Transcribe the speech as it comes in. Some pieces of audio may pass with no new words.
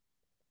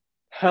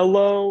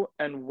Hello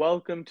and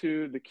welcome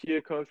to the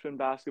Kia Coachman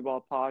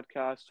Basketball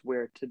Podcast,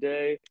 where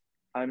today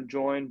I'm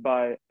joined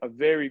by a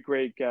very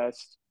great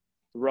guest,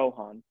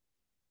 Rohan.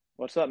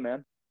 What's up,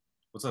 man?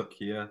 What's up,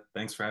 Kia?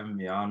 Thanks for having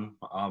me on.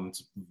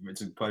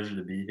 It's a pleasure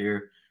to be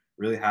here.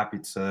 Really happy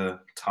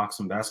to talk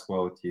some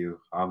basketball with you.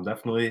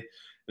 Definitely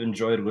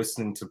enjoyed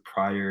listening to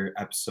prior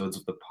episodes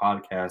of the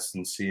podcast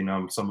and seeing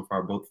some of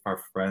our both of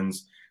our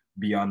friends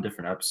be on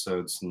different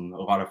episodes and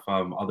a lot of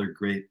other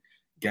great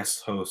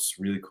guest hosts,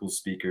 really cool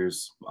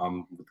speakers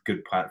with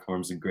good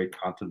platforms and great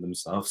content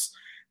themselves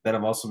that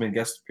have also made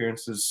guest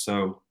appearances.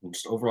 So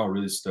just overall,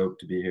 really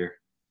stoked to be here.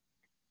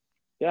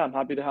 Yeah, I'm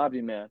happy to have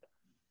you, man.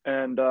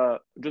 And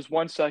just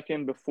 1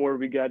 second before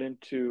we get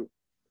into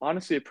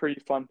honestly a pretty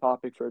fun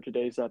topic for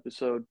today's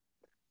episode,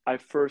 I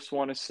first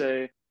want to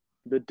say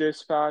the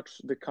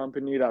Dispatch, the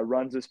company that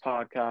runs this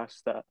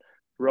podcast that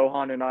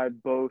Rohan and I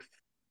both,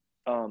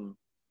 well,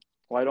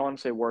 I don't want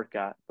to say work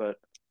at, but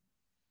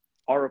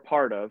are a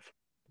part of,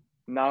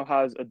 now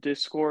has a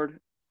Discord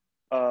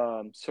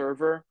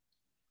server.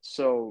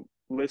 So,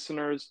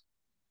 listeners,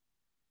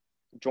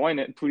 join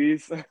it,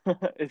 please,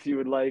 if you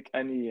would like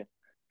any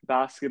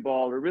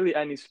basketball or really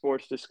any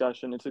sports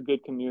discussion. It's a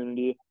good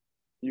community.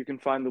 You can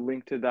find the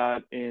link to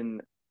that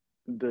in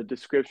the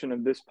description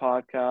of this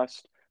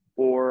podcast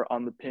or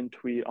on the pinned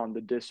tweet on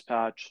the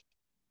Dispatch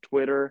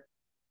Twitter.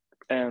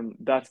 And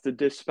that's the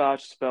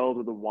Dispatch spelled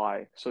with a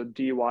Y. So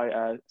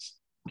Dyspatch.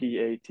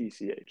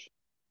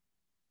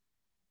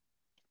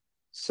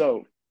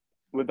 So,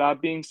 with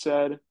that being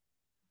said,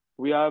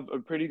 we have a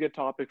pretty good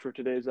topic for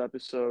today's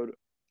episode.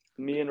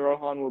 Me and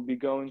Rohan will be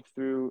going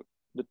through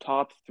the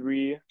top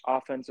three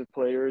offensive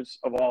players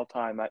of all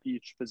time at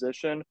each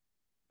position.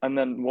 And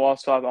then we'll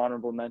also have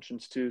honorable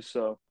mentions too.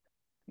 So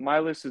my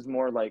list is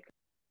more like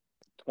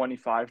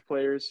 25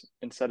 players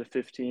instead of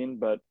 15,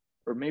 but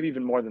or maybe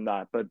even more than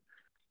that. But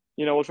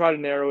we'll try to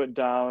narrow it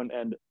down,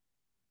 and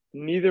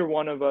neither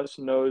one of us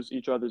knows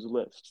each other's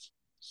lists.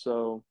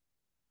 So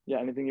yeah,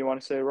 anything you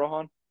want to say,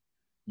 Rohan?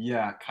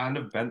 Yeah, kind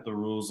of bent the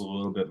rules a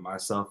little bit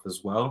myself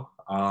as well.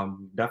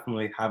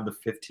 Definitely have the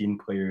 15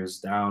 players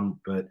down,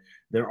 but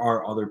there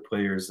are other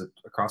players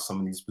across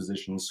some of these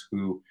positions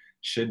who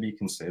should be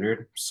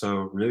considered.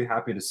 So really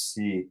happy to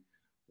see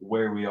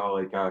where we all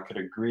could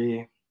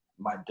agree,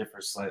 might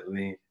differ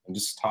slightly, and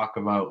just talk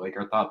about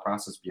our thought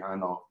process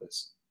behind all of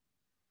this.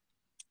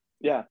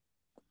 Yeah.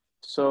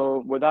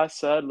 So with that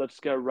said, let's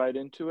get right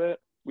into it.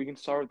 We can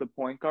start with the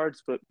point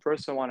guards, but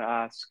first I want to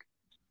ask,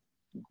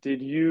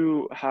 did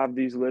you have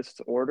these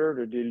lists ordered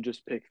or did you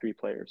just pick three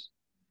players?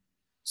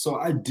 So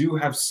I do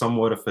have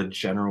somewhat of a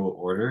general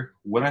order.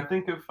 When I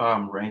think of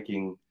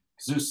ranking,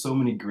 because there's so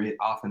many great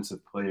offensive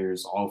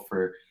players, all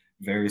for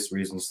various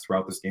reasons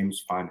throughout this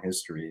game's fine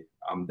history.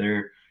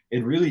 There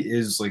it really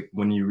is like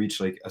when you reach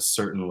like a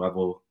certain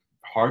level,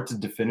 hard to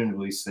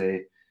definitively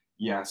say,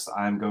 yes,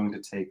 I'm going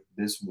to take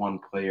this one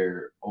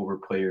player over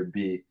player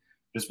B,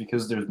 just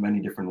because there's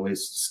many different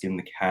ways to skin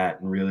the cat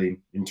and really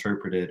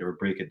interpret it or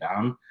break it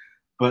down.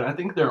 But I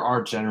think there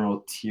are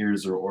general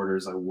tiers or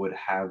orders I would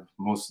have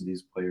most of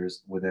these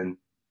players within.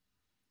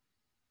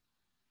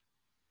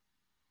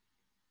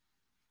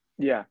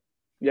 Yeah.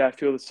 Yeah, I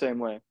feel the same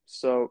way.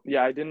 So,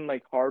 yeah, I didn't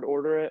like hard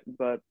order it,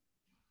 but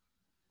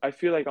I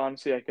feel like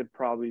honestly I could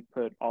probably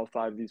put all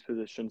five of these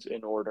positions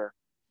in order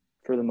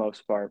for the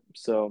most part.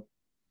 So,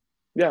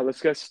 yeah,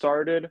 let's get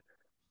started.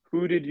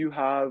 Who did you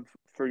have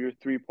for your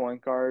 3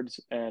 point guards?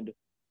 And,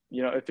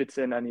 if it's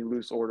in any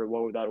loose order,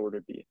 what would that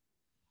order be?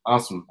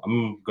 Awesome.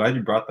 I'm glad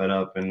you brought that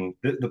up. And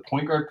the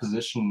point guard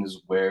position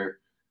is where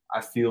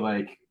I feel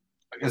like,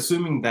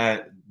 assuming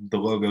that the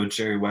logo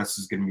Jerry West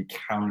is going to be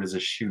counted as a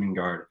shooting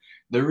guard,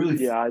 they're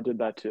really Yeah, I did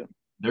that too.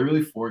 there are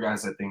really four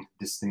guys I think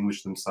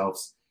distinguish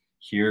themselves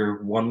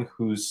here. One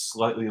who's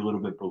slightly a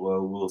little bit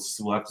below.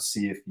 We'll have to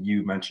see if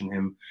you mention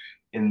him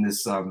in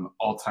this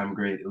all-time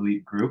great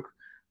elite group.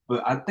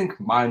 But I think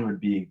mine would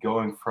be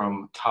going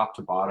from top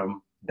to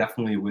bottom,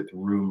 definitely with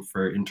room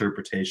for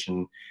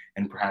interpretation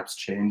and perhaps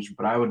change.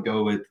 But I would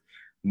go with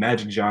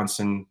Magic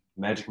Johnson,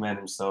 Magic Man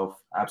himself.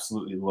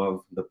 Absolutely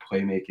love the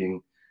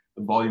playmaking,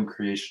 the volume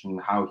creation,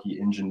 how he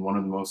engined one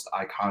of the most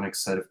iconic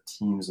set of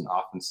teams and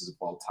offenses of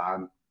all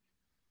time.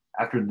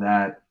 After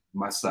that,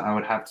 I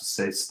would have to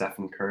say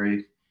Stephen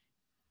Curry,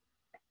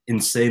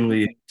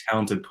 insanely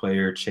talented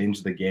player,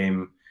 changed the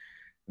game.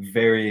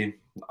 Very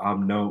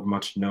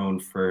much known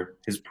for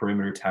his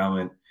perimeter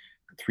talent,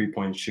 3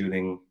 point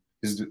shooting.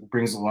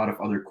 Brings a lot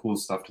of other cool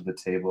stuff to the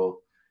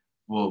table.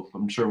 Well,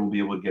 I'm sure we'll be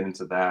able to get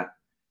into that.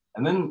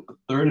 And then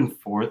third and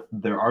fourth,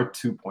 there are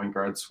 2 point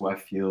guards who I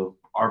feel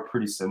are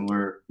pretty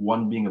similar,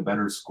 one being a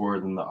better scorer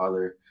than the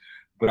other.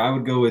 But I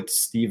would go with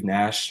Steve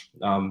Nash,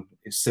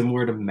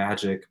 similar to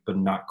Magic, but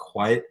not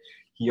quite.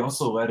 He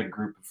also led a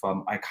group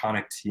of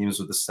iconic teams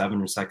with the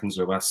 7 seconds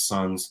or less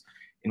Suns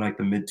in like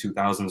the mid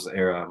 2000s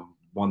era,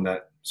 one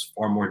that's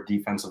far more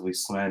defensively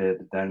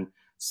slanted than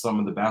some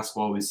of the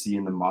basketball we see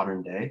in the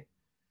modern day.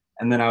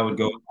 And then I would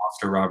go Mm-hmm. with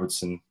Oscar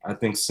Robertson. I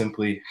think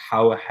simply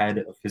how ahead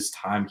of his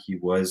time he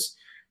was,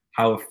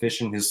 how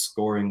efficient his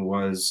scoring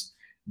was,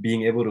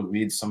 being able to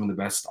lead some of the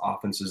best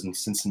offenses in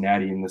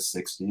Cincinnati in the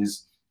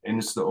 60s. And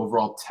just the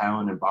overall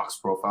talent and box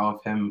profile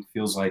of him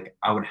feels like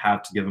I would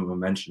have to give him a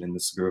mention in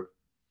this group.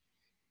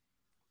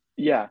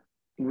 Yeah,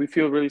 we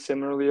feel really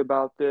similarly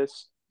about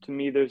this. To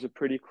me, there's a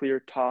pretty clear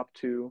top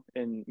two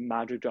in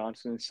Magic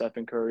Johnson and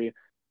Stephen Curry.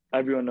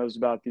 Everyone knows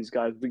about these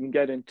guys. We can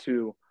get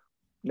into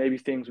maybe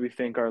things we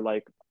think are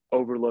like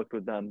overlooked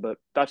with them, but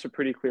that's a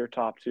pretty clear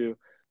top two.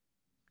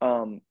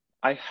 Um,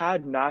 I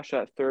had Nash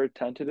at third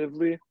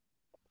tentatively,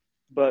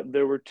 but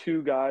there were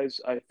two guys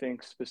I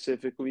think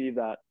specifically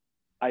that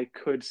I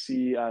could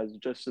see as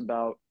just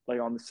about like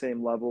on the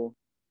same level,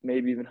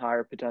 maybe even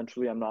higher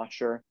potentially. I'm not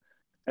sure.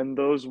 And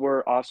those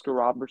were Oscar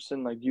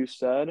Robertson, like you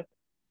said.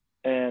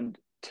 And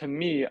to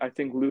me, I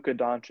think Luka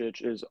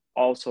Doncic is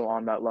also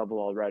on that level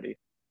already.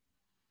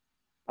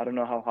 I don't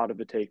know how hot of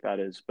a take that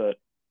is, but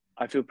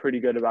I feel pretty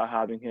good about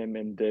having him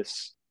in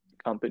this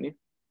company.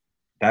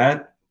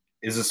 That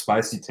is a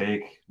spicy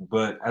take,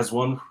 but as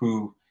one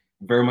who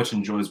very much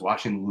enjoys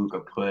watching Luca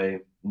play,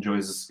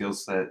 enjoys the skill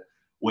set,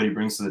 what he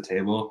brings to the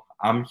table,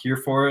 I'm here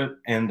for it.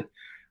 And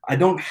I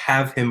don't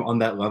have him on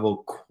that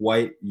level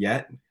quite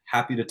yet.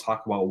 Happy to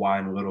talk about why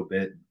in a little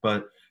bit,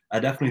 but I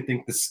definitely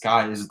think the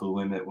sky is the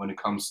limit when it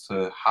comes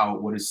to how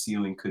what his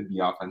ceiling could be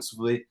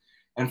offensively.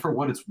 And for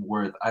what it's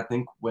worth, I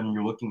think when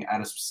you're looking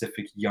at a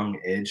specific young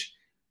age,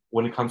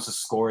 when it comes to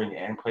scoring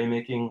and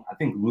playmaking, I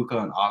think Luka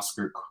and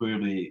Oscar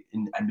clearly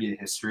in NBA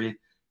history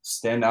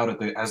stand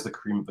out as the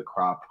cream of the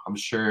crop. I'm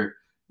sure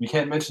we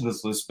can't mention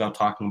this list without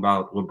talking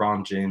about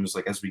LeBron James,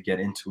 like as we get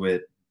into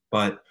it,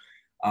 but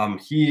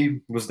he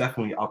was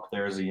definitely up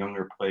there as a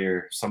younger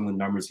player. Some of the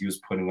numbers he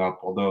was putting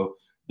up, although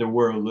there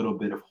were a little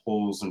bit of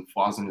holes and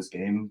flaws in his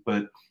game,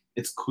 but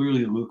it's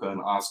clearly Luka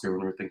and Oscar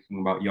when we're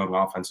thinking about young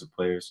offensive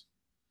players.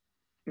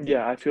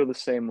 Yeah, I feel the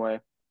same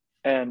way.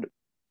 And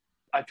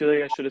I feel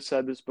like I should have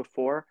said this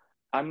before.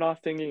 I'm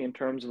not thinking in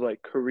terms of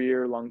like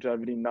career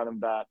longevity, none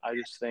of that. I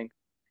just think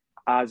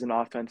as an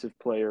offensive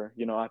player,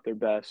 at their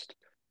best,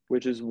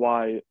 which is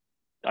why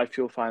I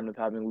feel fine with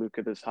having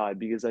Luka this high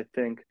because I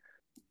think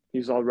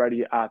he's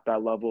already at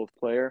that level of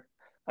player.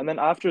 And then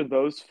after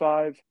those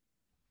five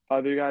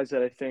other guys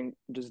that I think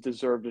just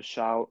deserve a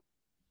shout,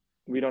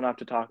 we don't have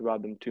to talk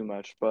about them too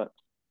much, but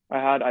I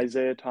had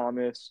Isaiah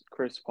Thomas,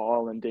 Chris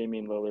Paul, and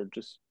Damian Lillard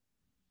just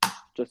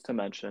to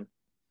mention.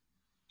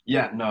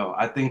 Yeah, no,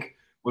 I think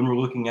when we're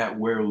looking at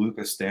where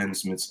Luca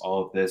stands amidst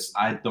all of this,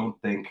 I don't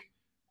think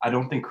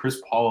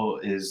Chris Paul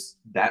is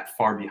that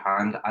far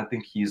behind. I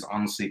think he's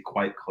honestly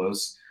quite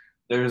close.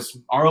 There's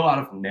are a lot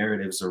of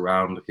narratives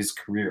around his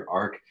career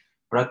arc,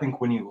 but I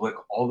think when you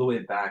look all the way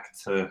back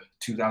to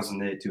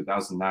 2008,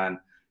 2009,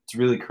 it's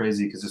really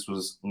crazy because this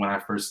was when I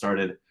first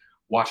started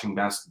watching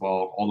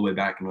basketball all the way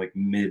back in like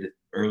mid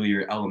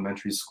earlier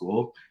elementary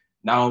school.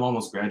 Now I'm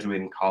almost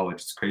graduating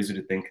college. It's crazy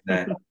to think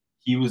that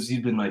he's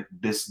been like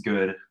this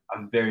good,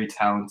 a very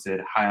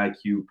talented, high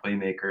IQ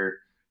playmaker,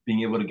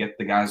 being able to get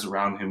the guys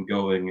around him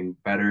going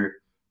and better,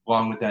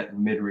 along with that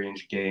mid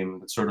range game,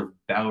 that sort of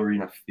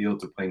ballerina feel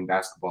to playing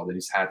basketball that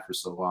he's had for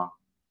so long.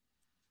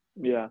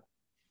 Yeah,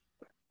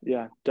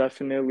 yeah,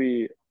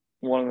 definitely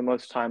one of the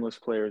most timeless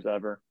players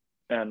ever.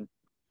 And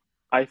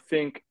I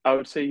think I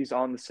would say he's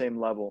on the same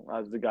level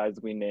as the guys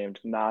we named,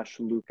 Nash,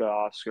 Luca,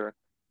 Oscar.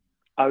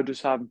 I would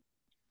just have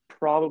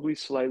probably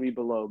slightly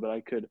below, but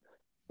I could,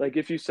 like,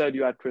 if you said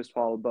you had Chris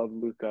Paul above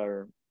Luca,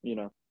 or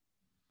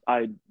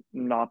I'd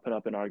not put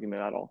up an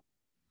argument at all.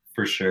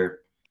 For sure.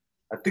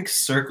 I think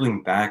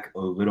circling back a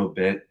little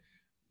bit,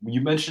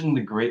 you mentioned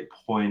the great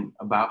point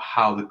about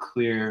how the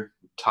clear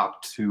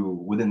top two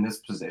within this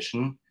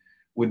position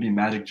would be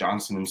Magic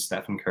Johnson and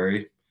Stephen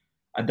Curry.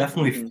 I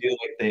definitely Hmm. feel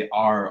like they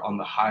are on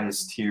the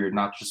highest tier,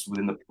 not just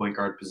within the point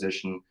guard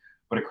position,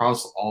 but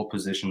across all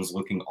positions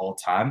looking all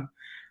time.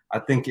 I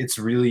think it's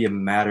really a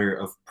matter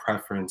of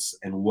preference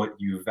and what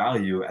you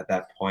value at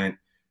that point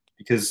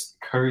because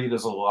Curry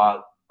does a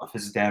lot of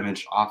his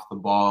damage off the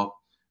ball.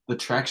 The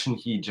traction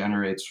he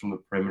generates from the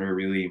perimeter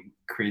really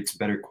creates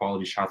better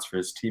quality shots for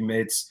his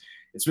teammates.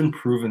 It's been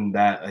proven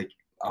that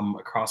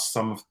across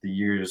some of the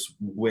years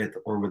with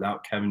or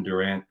without Kevin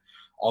Durant,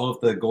 all of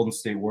the Golden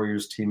State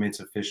Warriors teammates'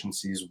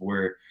 efficiencies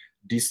were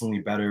decently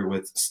better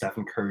with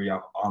Stephen Curry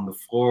on the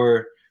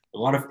floor. A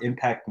lot of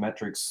impact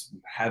metrics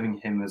having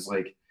him as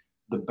like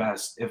the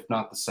best, if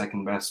not the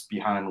second best,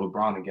 behind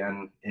LeBron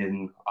again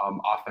in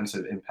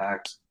offensive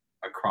impact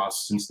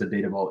across since the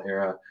data ball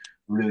era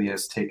really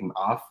has taken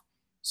off.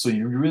 So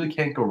you really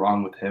can't go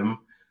wrong with him.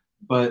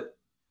 But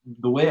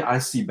the way I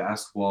see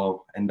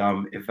basketball and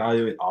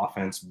evaluate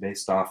offense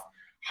based off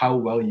how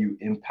well you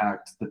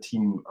impact the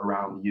team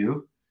around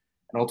you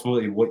and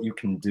ultimately what you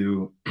can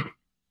do,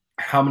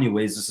 how many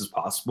ways this is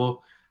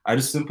possible. I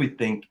just simply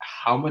think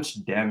how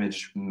much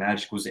damage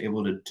Magic was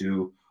able to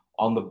do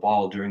on the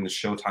ball during the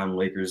Showtime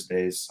Lakers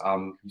days.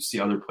 You see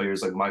other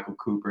players like Michael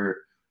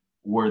Cooper,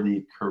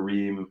 Worthy,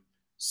 Kareem,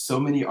 so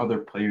many other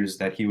players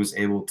that he was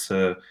able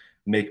to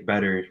make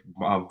better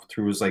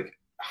through his like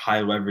high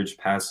leverage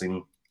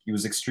passing. He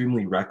was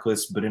extremely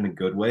reckless, but in a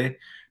good way.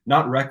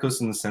 Not reckless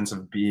in the sense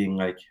of being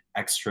like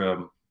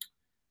extra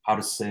how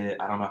to say it.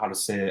 I don't know how to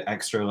say it.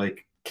 Extra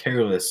like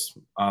careless.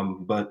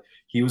 But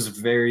he was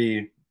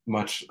very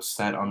much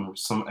set on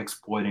some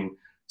exploiting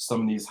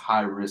some of these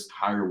high risk,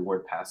 high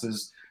reward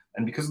passes.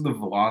 And because of the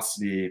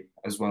velocity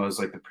as well as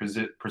like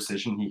the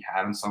precision he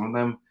had in some of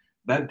them,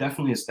 that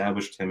definitely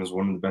established him as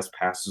one of the best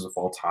passers of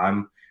all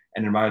time.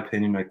 And in my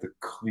opinion, like the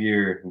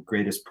clear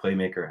greatest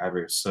playmaker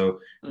ever. So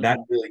that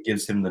Hmm. really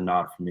gives him the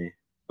nod for me.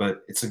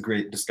 But it's a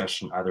great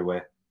discussion either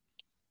way.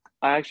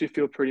 I actually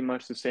feel pretty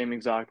much the same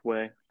exact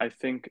way. I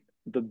think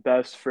the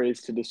best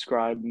phrase to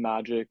describe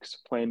Magic's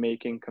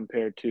playmaking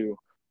compared to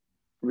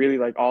really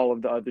like all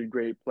of the other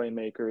great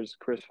playmakers,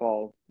 Chris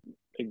Paul,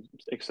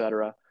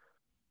 etc.,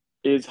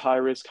 is high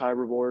risk, high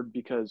reward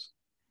because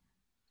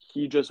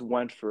he just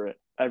went for it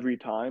every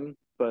time,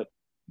 but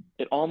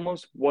it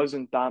almost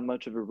wasn't that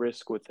much of a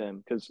risk with him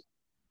because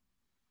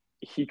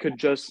he could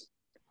just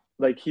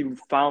like he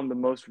found the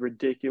most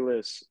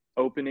ridiculous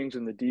openings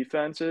in the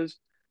defenses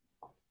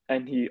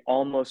and he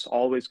almost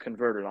always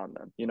converted on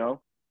them, you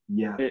know?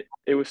 Yeah.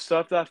 It was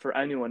stuff that for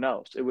anyone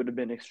else it would have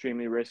been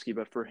extremely risky,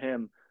 but for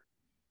him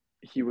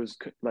he was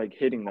like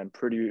hitting them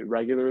pretty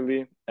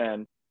regularly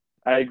and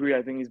I agree.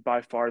 I think he's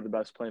by far the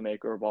best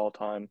playmaker of all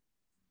time.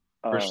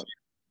 For Uh, sure.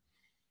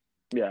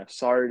 yeah,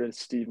 sorry to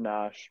Steve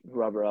Nash,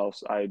 whoever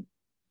else. I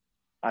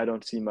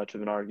don't see much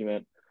of an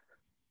argument.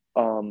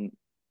 Um,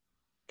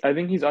 I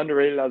think he's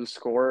underrated as a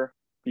scorer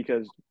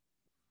because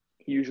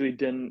he usually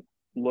didn't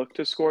look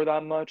to score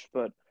that much,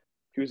 but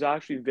he was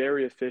actually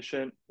very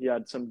efficient. He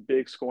had some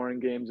big scoring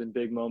games and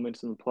big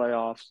moments in the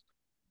playoffs.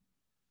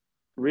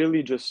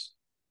 Really just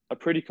a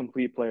pretty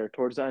complete player.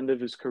 Towards the end of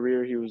his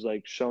career, he was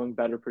like showing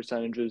better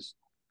percentages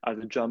as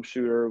a jump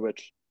shooter,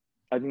 which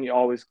I think he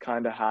always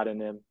kind of had in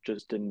him,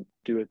 just didn't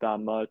do it that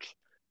much.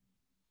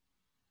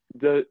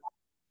 The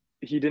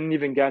He didn't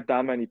even get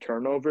that many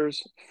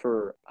turnovers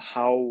for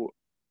how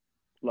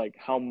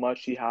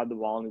much he had the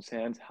ball in his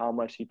hands, how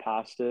much he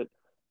passed it,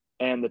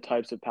 and the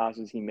types of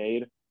passes he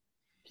made.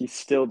 He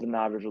still didn't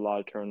average a lot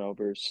of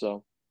turnovers.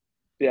 So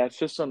yeah, it's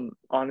just some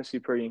honestly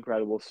pretty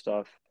incredible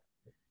stuff.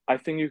 I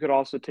think you could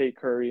also take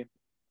Curry.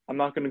 I'm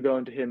not going to go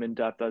into him in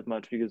depth as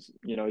much because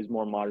he's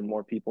more modern,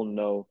 more people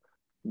know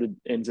the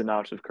ins and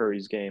outs of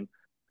Curry's game.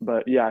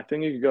 But yeah, I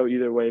think you could go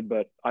either way,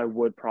 but I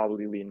would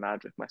probably lean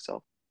Magic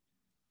myself.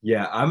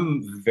 Yeah,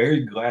 I'm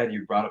very glad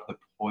you brought up the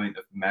point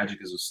of Magic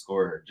as a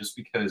scorer, just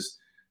because,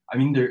 I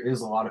mean, there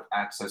is a lot of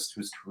access to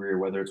his career,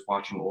 whether it's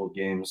watching old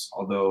games,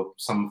 although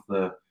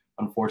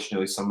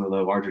unfortunately, some of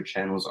the larger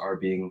channels are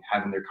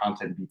having their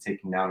content be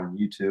taken down on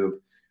YouTube.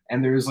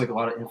 And there is like a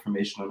lot of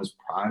information on his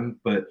prime,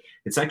 but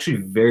it's actually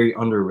very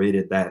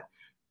underrated that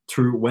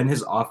through when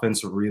his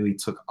offense really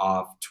took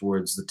off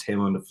towards the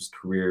tail end of his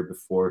career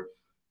before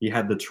he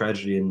had the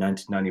tragedy in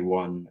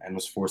 1991 and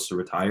was forced to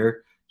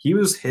retire, he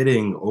was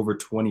hitting over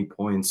 20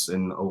 points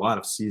in a lot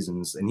of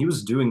seasons, and he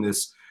was doing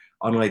this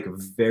on like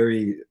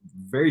very,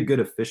 very good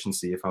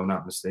efficiency, if I'm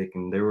not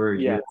mistaken. There were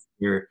Yeah, years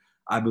where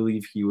I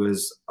believe he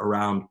was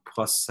around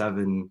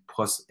 +7,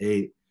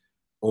 +8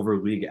 over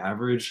league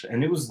average,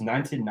 and it was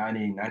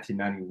 1990,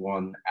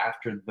 1991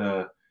 after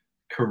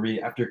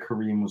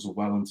Kareem was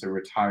well into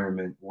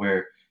retirement,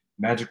 where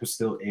Magic was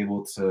still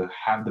able to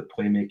have the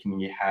playmaking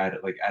he had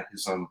like at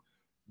his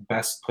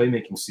best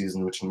playmaking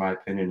season, which in my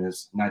opinion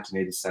is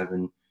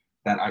 1987,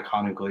 that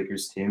iconic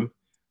Lakers team.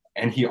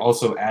 And he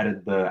also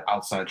added the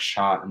outside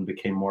shot and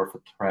became more of a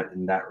threat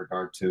in that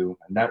regard too.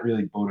 And that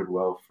really boded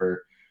well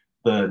for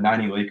the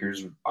 90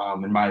 Lakers,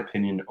 in my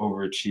opinion,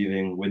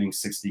 overachieving, winning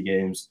 60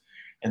 games,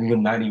 and the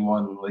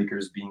 91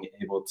 Lakers being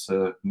able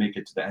to make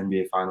it to the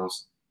NBA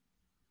Finals.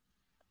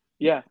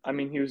 yeah. I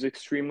mean, he was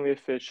extremely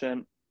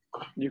efficient.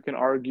 You can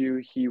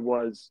argue he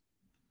was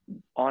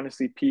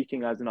honestly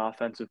peaking as an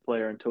offensive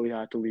player until he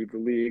had to leave the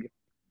league.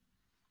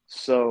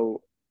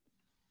 So,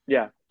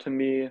 yeah, to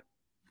me,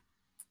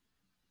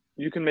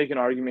 you can make an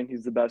argument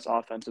he's the best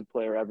offensive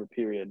player ever,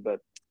 period. But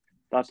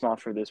that's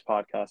not for this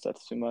podcast.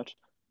 That's too much.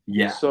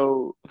 Yeah,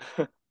 So,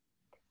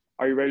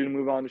 are you ready to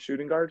move on to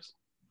shooting guards?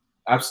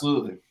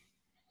 absolutely.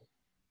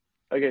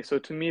 Okay, so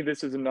to me,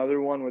 this is another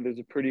one where there's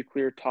a pretty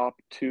clear top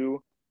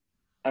two,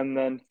 and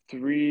then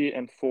three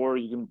and four,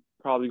 you can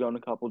probably go in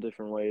a couple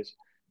different ways.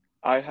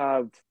 I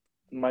have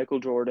Michael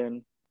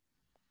Jordan,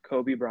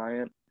 Kobe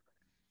Bryant,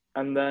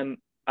 and then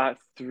at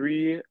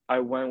three, I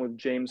went with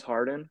James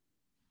Harden.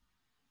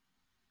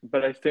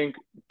 But I think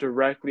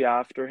directly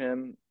after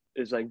him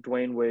is like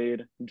Dwayne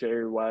Wade,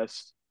 Jerry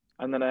West,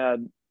 and then I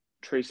had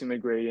Tracy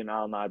McGrady and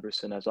Allen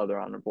Iverson as other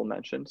honorable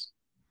mentions.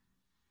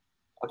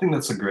 I think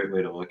that's a great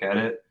way to look at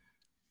it.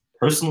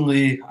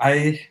 Personally,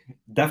 I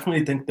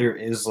definitely think there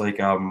is like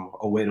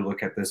a way to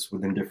look at this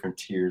within different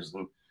tiers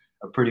and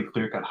a pretty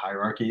clear-cut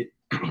hierarchy.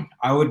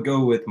 I would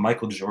go with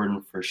Michael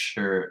Jordan for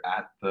sure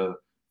at the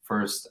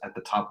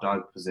top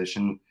dog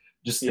position.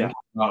 Just Yeah, thinking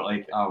about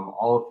like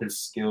all of his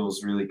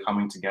skills really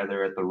coming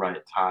together at the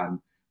right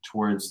time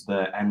towards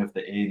the end of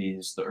the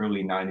 80s, the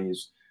early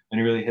 90s,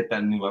 and he really hit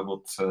that new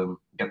level to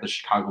get the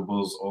Chicago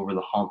Bulls over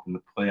the hump in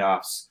the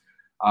playoffs.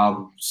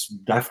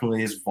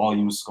 Definitely his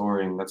volume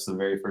scoring. That's the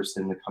very first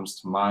thing that comes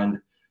to mind.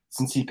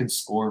 since he could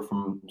score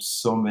from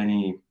so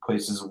many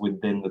places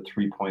within the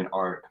 3-point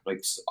arc,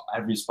 like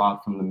every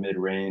spot from the mid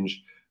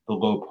range, the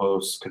low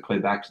post, could play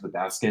back to the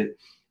basket.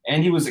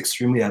 And he was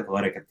extremely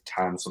athletic at the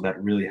time, so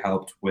that really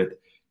helped with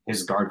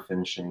his guard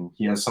finishing.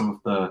 He has some of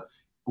the,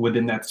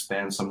 within that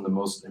span, some of the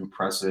most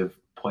impressive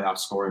playoff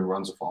scoring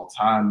runs of all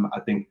time. I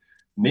think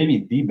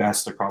maybe the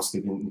best across the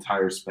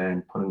entire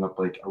span, putting up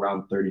like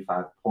around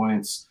 35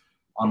 points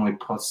on like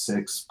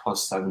 +6,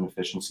 +7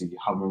 efficiency,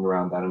 hovering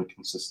around that on a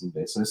consistent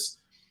basis.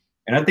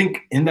 And I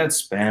think in that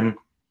span,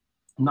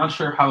 I'm not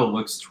sure how it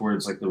looks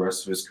towards like the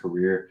rest of his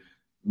career,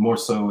 more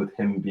so with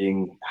him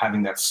being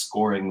having that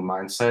scoring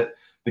mindset,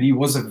 but he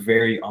was a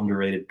very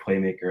underrated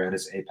playmaker at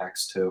his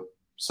apex too.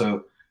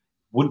 So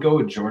would go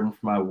with Jordan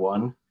for my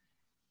one.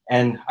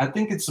 And I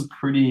think it's a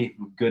pretty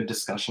good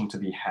discussion to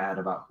be had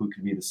about who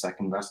could be the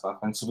second best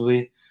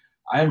offensively.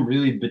 I am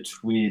really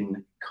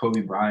between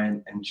Kobe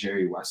Bryant and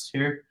Jerry West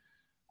here.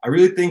 I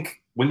really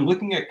think when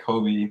looking at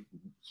Kobe,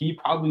 he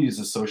probably is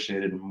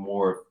associated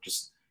more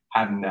just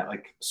having that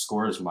like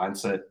scorer's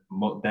mindset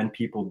than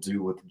people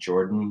do with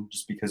Jordan,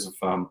 just because of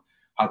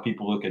how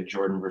people look at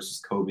Jordan versus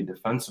Kobe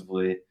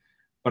defensively.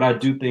 But I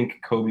do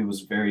think Kobe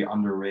was very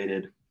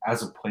underrated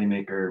as a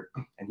playmaker,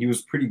 and he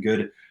was pretty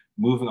good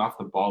moving off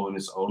the ball in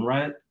his own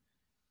right.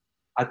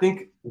 I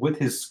think with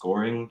his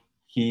scoring,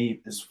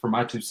 he is, for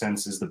my 2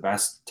 cents, is the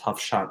best tough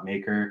shot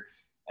maker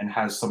and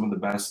has some of the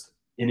best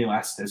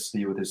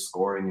inelasticity with his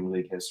scoring in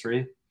league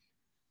history.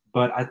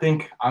 But I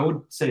think I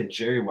would say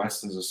Jerry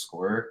West is a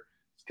scorer,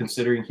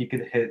 considering he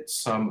could hit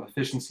some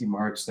efficiency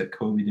marks that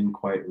Kobe didn't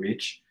quite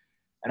reach.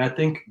 And I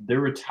think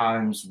there were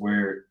times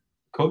where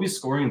Kobe's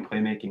scoring and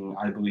playmaking,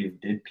 I believe,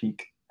 did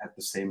peak at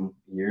the same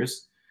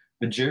years.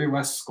 But Jerry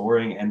West's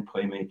scoring and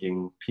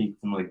playmaking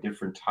peaked in like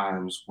different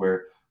times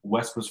where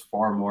West was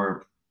far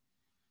more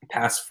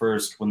pass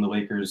first when the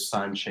Lakers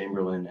signed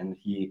Chamberlain and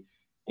he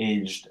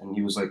aged and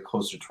he was like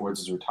closer towards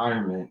his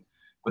retirement.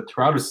 But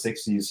throughout his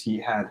 60s, he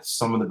had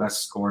some of the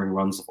best scoring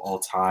runs of all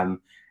time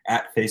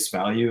at face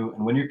value.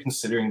 And when you're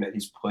considering that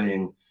he's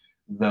playing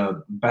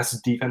the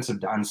best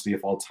defensive dynasty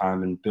of all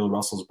time in Bill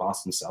Russell's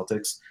Boston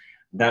Celtics,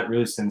 that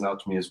really stands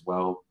out to me as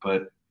well.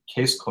 But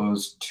case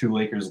closed, two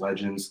Lakers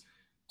legends,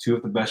 two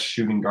of the best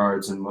shooting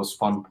guards and most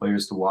fun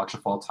players to watch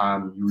of all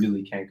time. You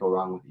really can't go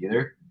wrong with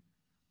either.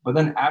 But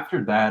then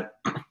after that,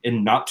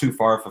 in not too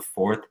far of a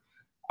fourth,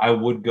 I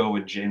would go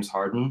with James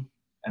Harden.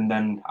 And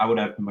then I would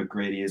have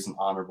McGrady as an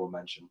honorable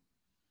mention.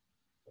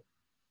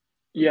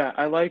 Yeah,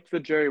 I like the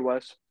Jerry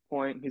West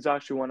point. He's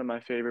actually one of my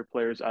favorite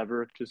players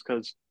ever, just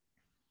because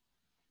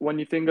when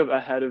you think of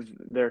ahead of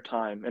their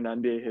time in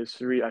NBA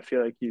history, I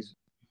feel like he's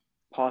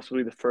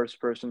possibly the first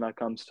person that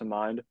comes to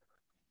mind.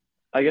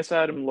 I guess I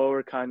had him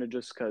lower kind of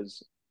just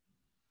because,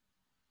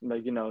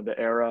 like, the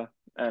era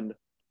and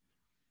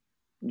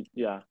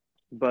yeah,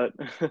 but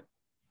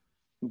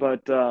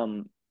but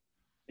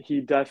he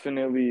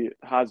definitely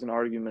has an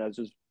argument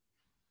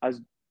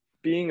as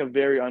being a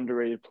very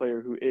underrated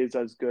player who is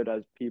as good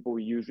as people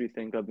usually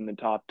think of in the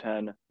top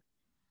 10,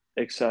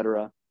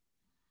 etc.,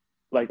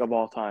 like of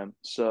all time.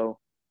 So,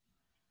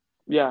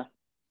 yeah,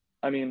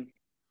 I mean,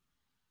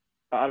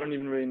 I don't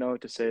even really know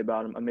what to say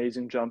about him.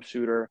 Amazing jump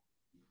shooter,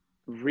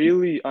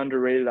 really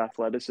underrated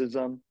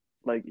athleticism.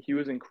 Like he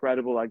was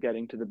incredible at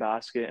getting to the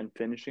basket and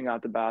finishing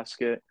at the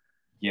basket.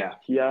 Yeah.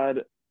 He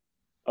had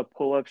a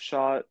pull-up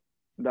shot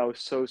that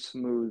was so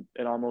smooth,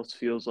 it almost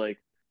feels like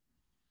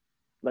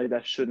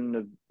that shouldn't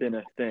have been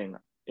a thing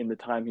in the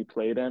time he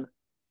played in.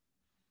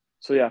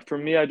 So yeah, for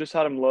me, I just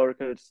had him lower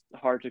because it's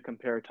hard to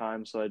compare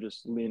time, so I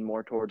just lean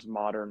more towards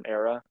modern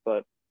era,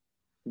 but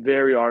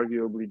very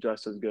arguably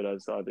just as good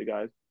as the other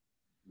guys.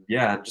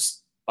 Yeah,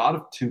 just thought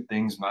of two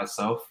things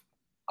myself.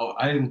 Oh,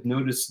 I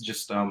noticed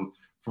just from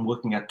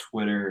looking at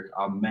Twitter,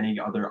 many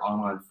other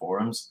online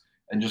forums,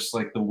 and just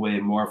like the way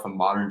more of a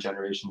modern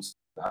generation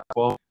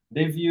basketball,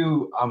 they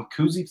view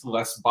Cousy to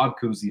less Bob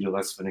Cousy to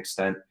less of an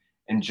extent,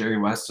 and Jerry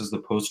West as the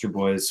poster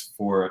boys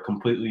for a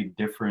completely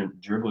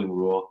different dribbling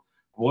rule.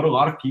 What a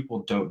lot of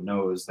people don't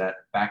know is that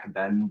back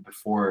then,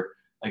 before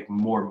like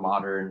more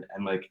modern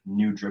and like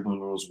new dribbling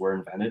rules were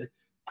invented,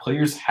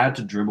 players had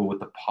to dribble with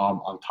the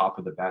palm on top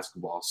of the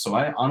basketball. So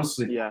I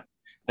honestly think Yeah,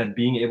 that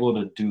being able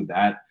to do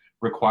that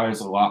requires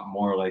a lot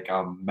more like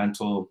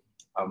mental.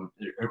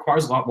 It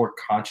requires a lot more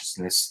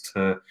consciousness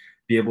to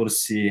be able to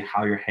see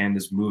how your hand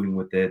is moving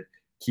with it,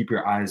 keep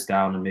your eyes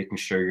down, and making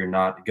sure you're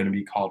not going to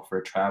be called for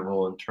a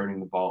travel and turning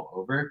the ball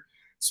over.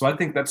 So I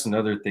think that's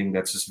another thing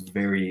that's just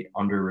very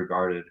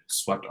underregarded,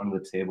 swept under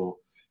the table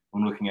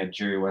when looking at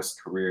Jerry West's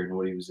career and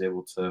what he was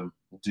able to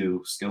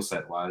do skill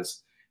set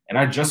wise. And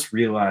I just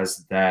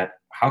realized that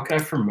how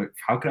could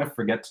I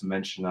forget to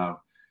mention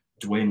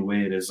Dwayne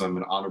Wade as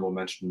an honorable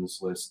mention in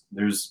this list.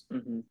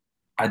 hmm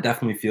I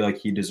definitely feel like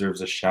he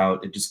deserves a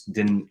shout. It just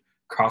didn't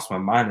cross my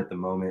mind at the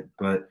moment.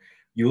 But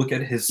you look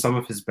at some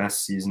of his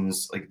best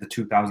seasons, like the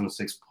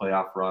 2006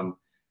 playoff run,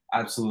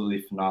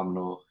 absolutely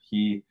phenomenal.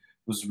 He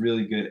was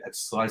really good at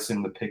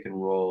slicing the pick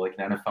and roll, like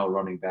an NFL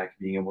running back,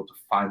 being able to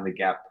find the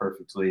gap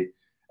perfectly,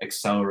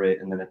 accelerate,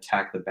 and then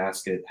attack the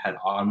basket head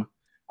on.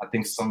 I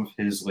think some of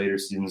his later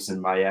seasons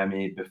in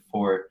Miami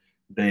before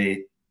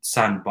they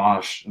signed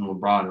Bosh and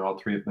LeBron and all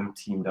three of them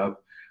teamed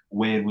up,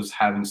 Wade was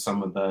having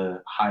some of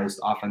the highest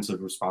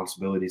offensive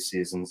responsibility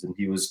seasons, and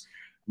he was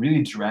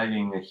really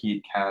dragging a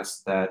Heat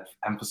cast that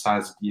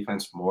emphasized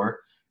defense more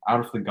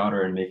out of the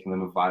gutter and making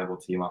them a viable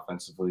team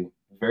offensively.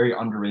 Very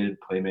underrated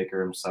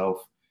playmaker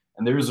himself,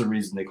 and there is a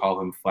reason they call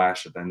him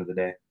Flash at the end of the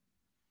day.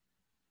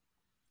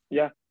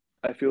 Yeah,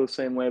 I feel the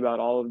same way about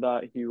all of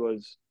that. He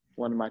was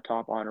one of my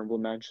top honorable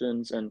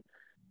mentions. And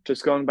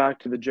just going back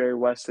to the Jerry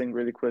West thing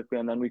really quickly,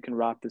 and then we can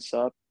wrap this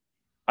up.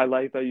 I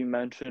like that you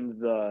mentioned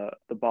the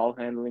ball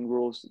handling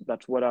rules.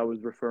 That's what I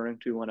was referring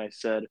to when I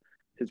said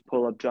his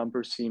pull-up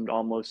jumper seemed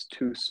almost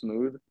too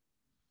smooth.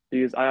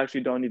 Because I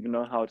actually don't even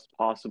know how it's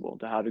possible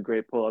to have a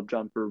great pull-up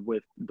jumper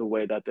with the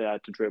way that they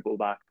had to dribble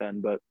back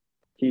then, but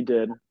he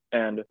did,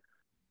 and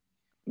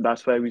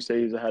that's why we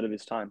say he's ahead of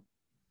his time.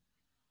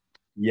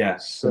 Yeah,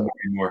 couldn't So,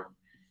 agree more.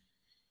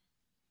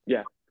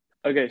 yeah.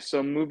 Okay,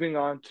 so moving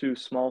on to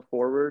small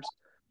forwards.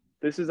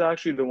 This is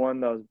actually the one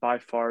that was by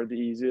far the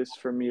easiest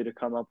for me to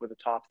come up with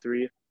a top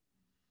three.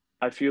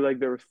 I feel like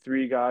there were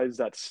three guys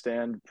that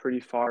stand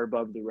pretty far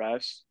above the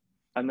rest,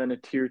 and then a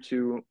tier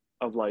two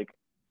of like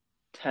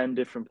 10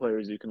 different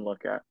players you can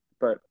look at.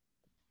 But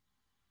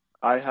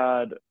I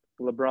had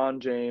LeBron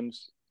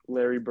James,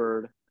 Larry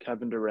Bird,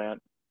 Kevin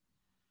Durant.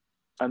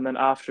 And then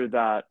after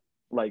that,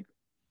 like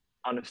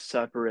on a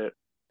separate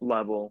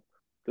level,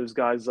 there's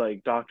guys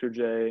like Dr.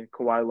 J,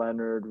 Kawhi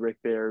Leonard, Rick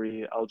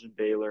Barry, Elgin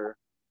Baylor,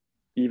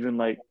 even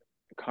like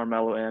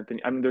Carmelo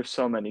Anthony. I mean, there's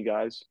so many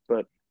guys,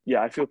 but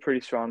yeah, I feel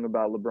pretty strong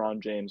about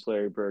LeBron James,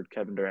 Larry Bird,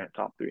 Kevin Durant,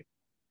 top three.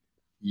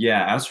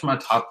 Yeah, as for my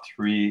top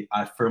three,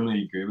 I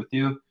firmly agree with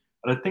you.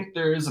 But I think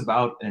there is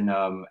about an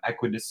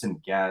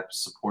equidistant gap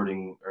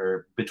supporting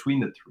or between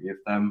the three of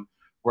them,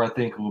 where I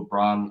think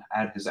LeBron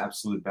at his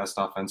absolute best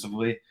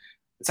offensively.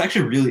 It's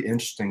actually really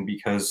interesting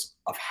because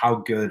of how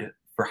good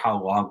for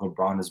how long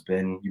LeBron has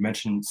been. You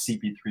mentioned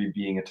CP3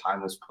 being a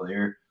timeless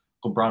player.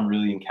 LeBron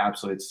really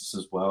encapsulates this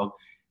as well.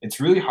 It's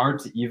really hard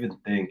to even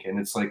think, and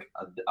it's like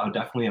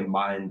definitely a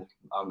mind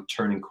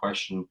turning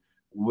question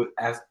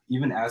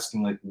even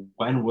asking like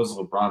when was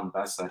LeBron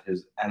best at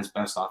his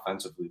best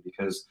offensively,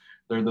 because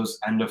there are those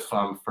end of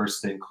first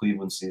stint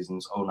Cleveland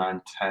seasons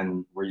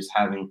 09-10 where he's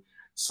having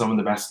some of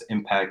the best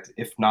impact,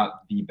 if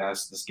not the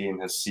best, this game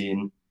has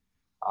seen.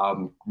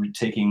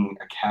 Taking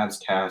a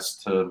Cavs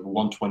cast to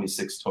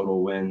 126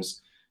 total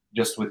wins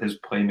just with his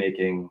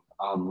playmaking,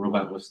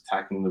 relentless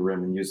attacking the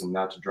rim and using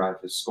that to drive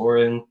his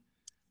scoring.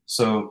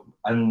 So,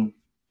 and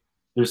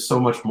there's so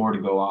much more to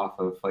go off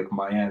of, like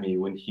Miami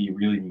when he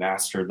really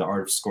mastered the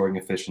art of scoring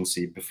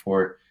efficiency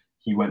before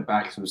he went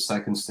back to his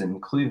second stint in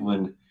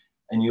Cleveland.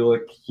 And you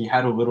look, he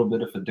had a little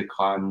bit of a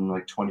decline in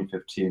like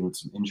 2015 with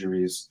some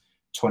injuries.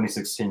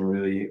 2016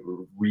 really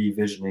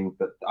revisioning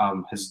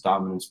his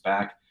dominance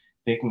back,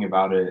 thinking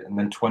about it. And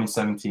then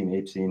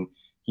 2017-18,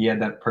 he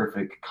had that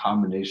perfect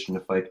combination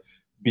of like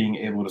being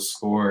able to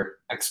score,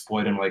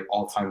 exploiting like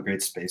all-time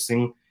great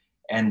spacing,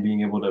 and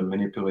being able to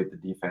manipulate the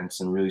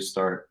defense and really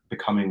start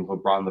becoming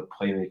LeBron, the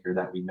playmaker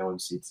that we know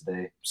and see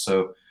today.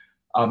 So,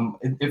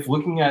 if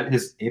looking at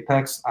his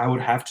apex, I would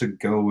have to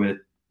go with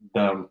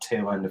the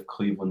tail end of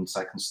Cleveland's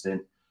second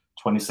stint,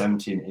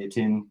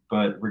 2017-18.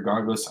 But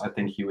regardless, I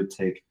think he would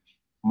take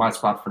my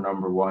spot for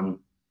number one.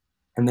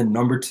 And then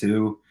number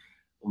two,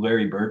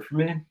 Larry Bird for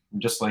me,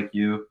 just like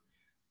you.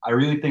 I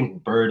really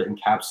think Bird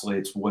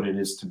encapsulates what it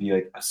is to be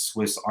like a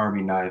Swiss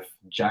Army knife,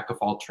 jack of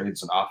all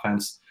trades in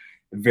offense,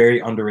 very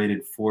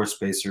underrated floor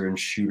spacer and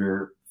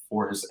shooter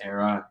for his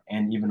era,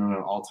 and even on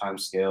an all-time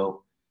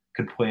scale,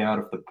 could play out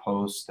of the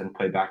post and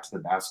play back to the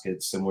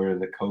basket, similar to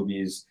the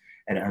Kobe's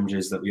and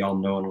MJ's that we all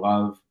know and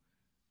love.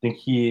 I think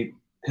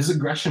his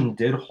aggression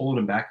did hold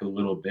him back a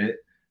little bit,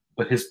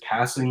 but his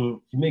passing,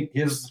 he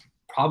has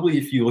probably,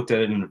 if you looked at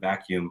it in a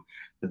vacuum,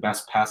 the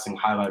best passing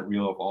highlight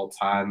reel of all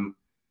time.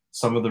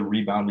 Some of the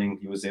rebounding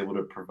he was able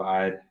to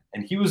provide,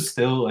 and he was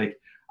still like,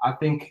 I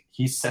think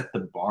he set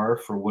the bar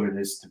for what it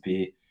is to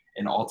be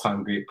an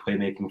all-time great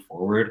playmaking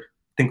forward.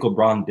 I think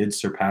LeBron did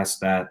surpass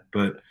that,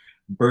 but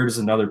Bird is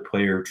another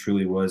player who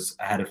truly was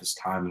ahead of his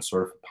time and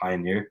sort of a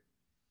pioneer.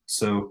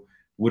 So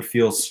would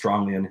feel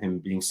strongly on him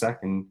being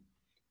second.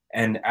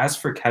 And as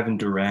for Kevin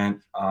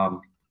Durant,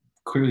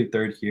 clearly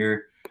third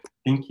here. I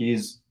think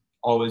he's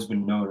always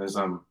been known as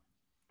a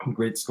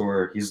great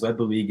scorer. He's led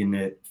the league in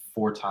it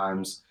 4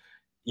 times,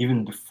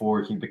 even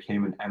before he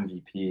became an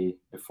MVP,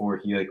 before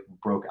he like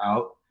broke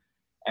out.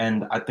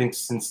 And I think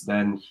since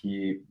then,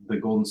 the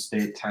Golden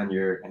State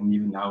tenure, and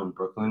even now in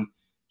Brooklyn,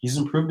 he's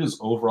improved his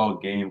overall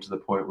game to the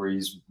point where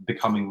he's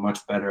becoming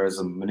much better as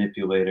a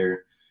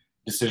manipulator,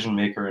 decision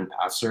maker, and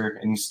passer.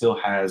 And he still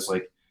has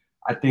like,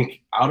 I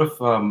think out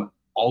of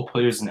all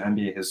players in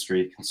NBA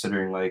history,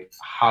 considering like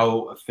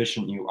how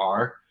efficient you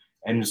are,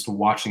 and just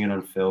watching it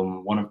on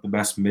film, one of the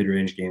best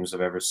mid-range games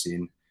I've ever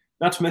seen.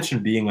 Not to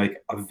mention being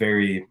like a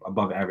very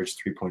above average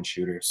 3-point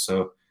shooter.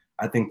 So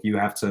I think you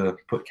have to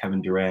put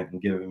Kevin Durant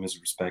and give him his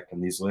respect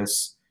on these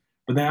lists.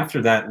 But then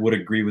after that, would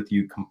agree with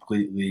you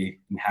completely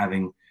in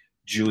having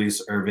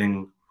Julius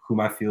Irving, whom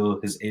I feel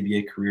his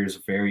ABA career is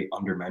very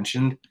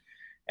undermentioned.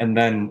 And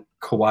then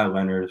Kawhi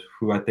Leonard,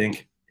 who I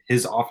think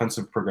his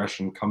offensive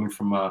progression coming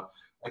from a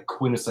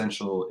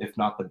quintessential, if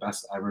not the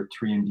best ever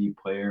 3-and-D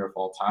player of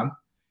all time,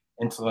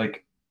 into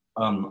like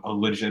a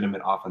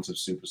legitimate offensive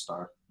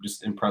superstar.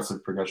 Just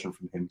impressive progression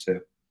from him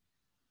too.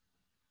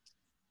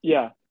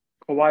 Yeah,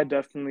 Kawhi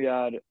definitely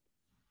had,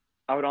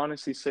 I would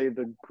honestly say,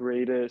 the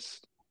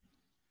greatest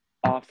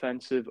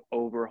offensive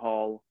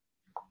overhaul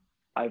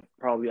I've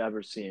probably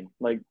ever seen.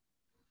 Like,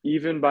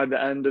 even by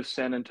the end of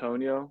San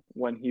Antonio,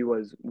 when he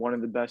was one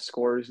of the best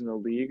scorers in the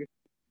league,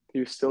 he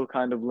was still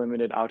kind of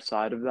limited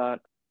outside of that.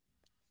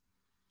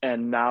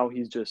 And now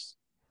he's just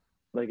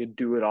like a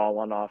do it all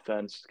on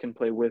offense, can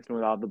play with and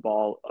without the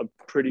ball, a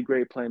pretty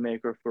great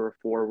playmaker for a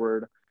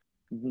forward,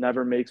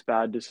 never makes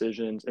bad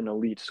decisions, an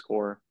elite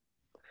scorer.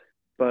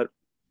 But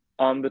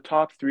on the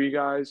top three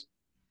guys,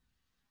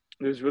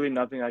 there's really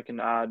nothing I can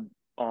add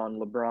on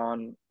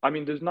LeBron. I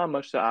mean, there's not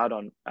much to add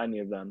on any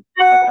of them.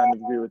 I kind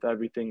of agree with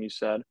everything you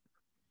said.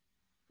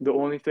 The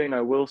only thing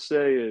I will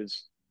say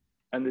is,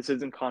 and this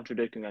isn't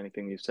contradicting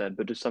anything you said,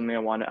 but just something I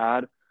want to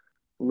add.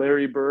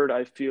 Larry Bird,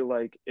 I feel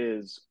like,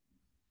 is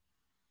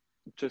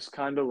just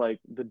kind of like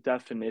the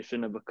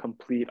definition of a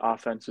complete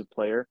offensive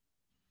player.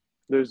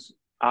 There's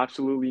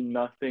absolutely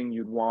nothing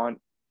you'd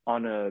want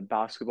on a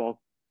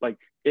basketball, like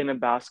in a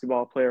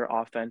basketball player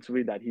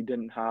offensively that he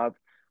didn't have.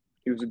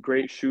 He was a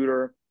great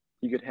shooter.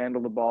 He could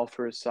handle the ball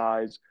for his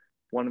size,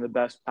 one of the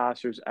best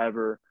passers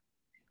ever,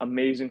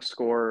 amazing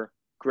scorer,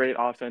 great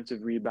offensive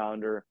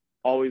rebounder,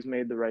 always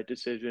made the right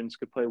decisions,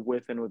 could play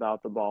with and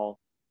without the ball,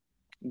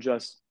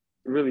 just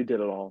really did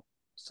it all.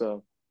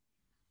 So,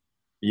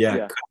 Yeah,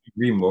 yeah, couldn't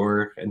agree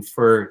more. And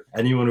for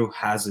anyone who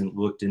hasn't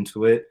looked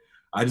into it,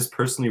 I just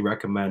personally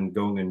recommend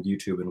going on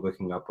YouTube and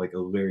looking up like a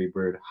Larry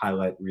Bird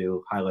highlight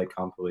reel, highlight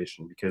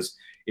compilation, because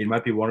it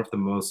might be one of the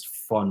most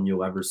fun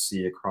you'll ever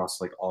see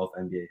across like all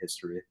of NBA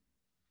history.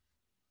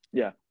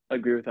 yeah, I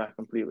agree with that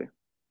completely.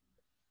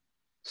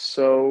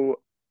 So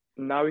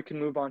now we can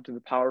move on to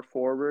the power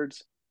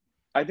forwards.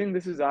 I think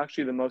this is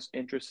actually the most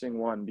interesting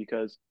one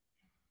because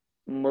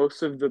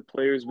most of the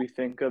players we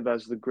think of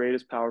as the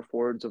greatest power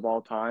forwards of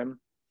all time,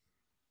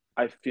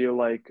 I feel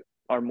like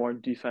are more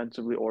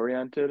defensively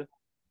oriented.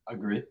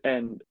 Agree.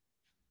 And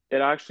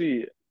it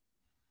actually,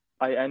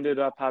 I ended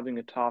up having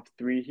a top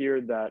three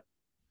here that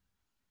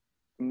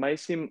might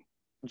seem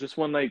just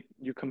when like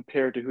you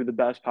compare to who the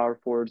best power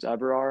forwards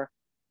ever are,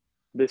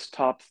 this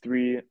top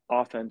three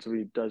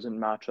offensively doesn't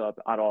match up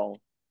at all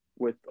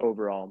with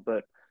overall.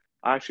 But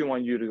I actually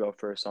want you to go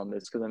first on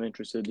this because I'm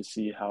interested to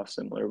see how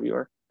similar we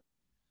are.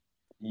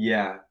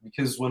 Yeah,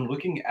 because when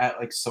looking at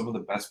like some of the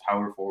best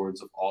power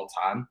forwards of all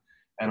time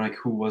and like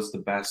who was the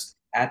best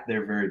at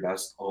their very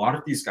best, a lot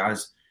of these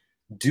guys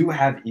do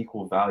have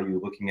equal value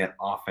looking at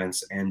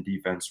offense and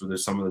defense, where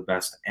there's some of the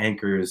best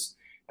anchors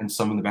and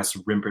some of the best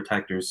rim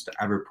protectors to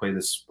ever play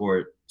this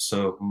sport.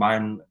 So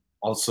mine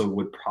also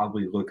would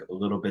probably look a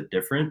little bit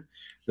different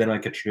than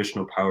like a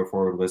traditional power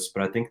forward list,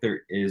 but I think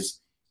there is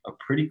a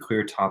pretty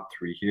clear top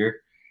three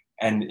here.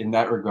 And in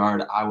that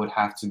regard, I would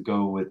have to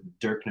go with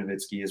Dirk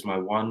Nowitzki as my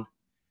one,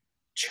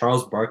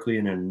 Charles Barkley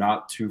in a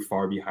not too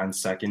far behind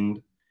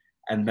second.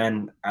 And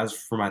then as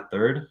for my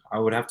third, I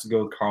would have to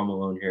go with Karl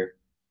Malone here.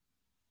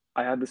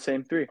 I had the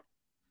same three.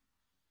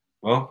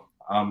 Well,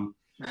 I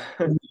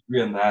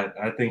agree on that.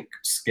 I think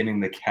skinning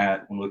the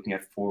cat when looking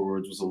at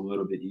forwards was a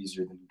little bit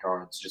easier than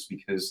guards, just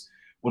because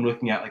when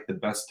looking at like the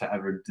best to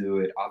ever do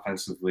it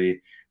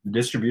offensively, the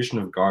distribution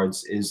of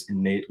guards is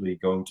innately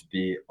going to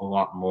be a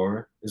lot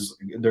more. There's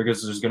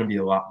going to be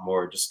a lot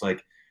more, just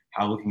like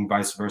how looking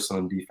vice versa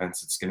on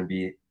defense, it's going to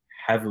be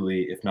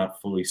heavily, if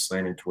not fully,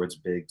 slanted towards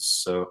bigs.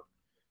 So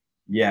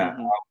yeah,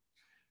 Hmm.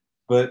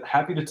 but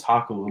happy to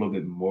talk a little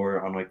bit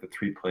more on like the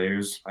three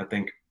players. I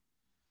think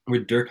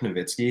with Dirk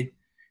Nowitzki,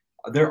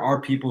 there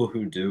are people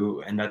who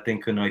do, and I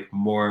think in like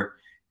more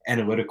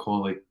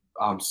analytical like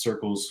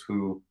circles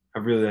who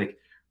have really like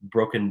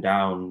broken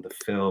down the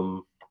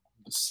film,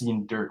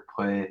 seen Dirk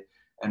play,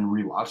 and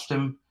rewatched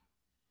him.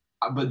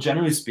 But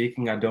generally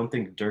speaking, I don't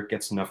think Dirk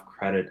gets enough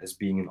credit as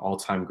being an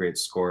all-time great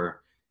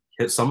scorer.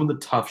 Hit some of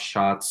the tough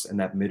shots in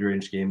that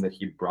mid-range game that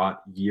he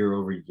brought year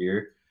over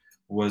year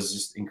was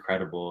just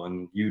incredible,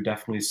 and you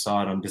definitely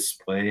saw it on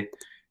display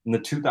in the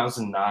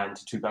 2009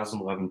 to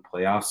 2011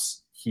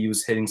 playoffs. He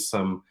was hitting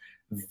some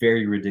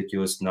very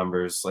ridiculous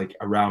numbers, like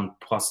around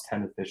plus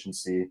 10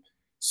 efficiency,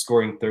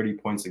 scoring 30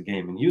 points a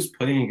game, and he was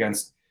playing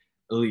against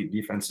elite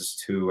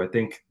defenses too. I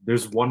think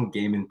there's one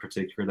game in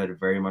particular that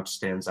very much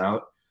stands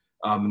out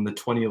in the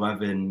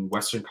 2011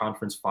 Western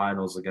Conference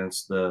Finals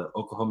against the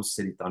Oklahoma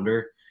City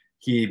Thunder.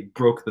 He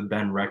broke the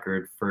then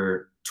record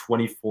for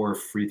 24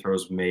 free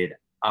throws made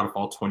out of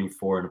all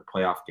 24 in a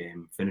playoff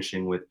game,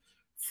 finishing with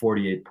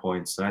 48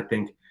 points. And I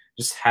think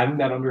just having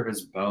that under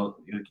his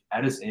belt, like,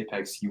 at his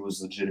apex, he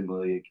was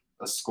legitimately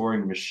a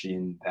scoring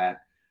machine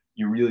that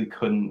you really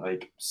couldn't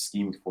like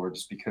scheme for,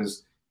 just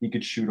because he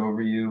could shoot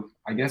over you.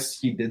 I guess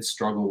he did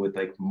struggle with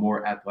like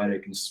more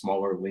athletic and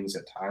smaller wings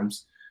at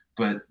times,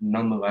 but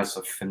nonetheless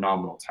a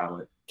phenomenal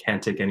talent.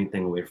 Can't take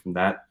anything away from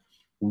that.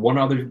 One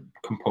other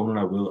component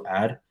I will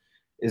add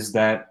is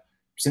that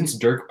since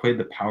Dirk played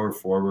the power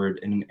forward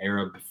in an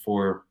era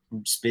before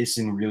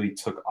spacing really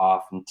took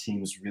off and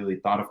teams really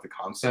thought of the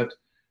concept,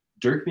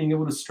 Dirk being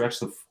able to stretch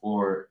the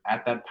floor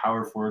at that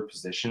power forward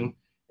position,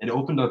 it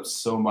opened up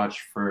so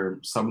much for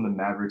some of the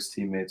Mavericks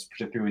teammates,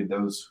 particularly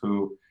those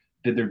who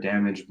did their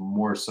damage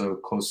more so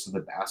close to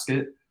the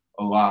basket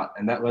a lot.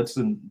 And that led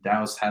to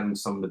Dallas having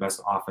some of the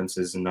best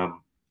offenses in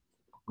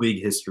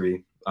league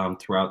history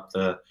throughout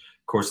the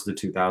course of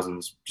the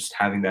 2000s. Just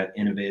having that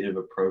innovative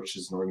approach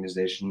as an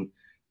organization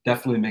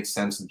definitely makes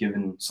sense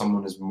given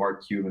someone as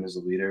Mark Cuban as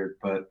a leader.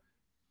 But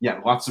yeah,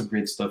 lots of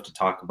great stuff to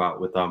talk about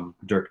with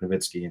Dirk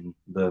Nowitzki and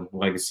the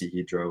legacy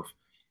he drove.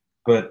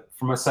 But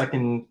for my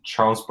second,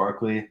 Charles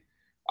Barkley,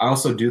 I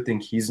also do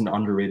think he's an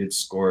underrated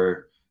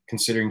scorer,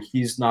 considering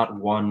he's not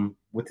one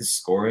with his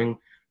scoring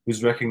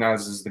who's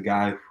recognized as the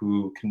guy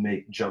who can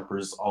make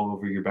jumpers all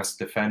over your best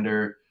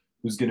defender,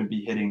 who's going to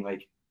be hitting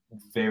like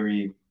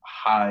very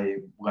high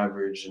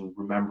leverage and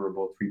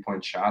rememberable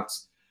 3-point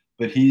shots.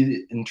 But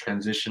he, in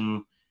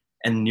transition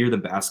and near the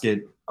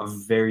basket, a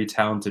very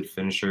talented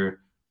finisher,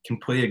 can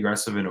play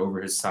aggressive and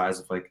over his size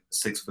of like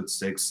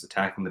 6'6",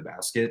 attacking the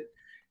basket.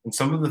 And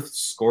some of the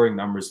scoring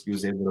numbers he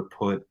was able to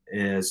put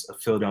as a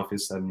Philadelphia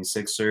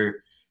 76er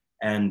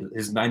and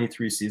his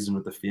 93 season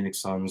with the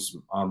Phoenix Suns,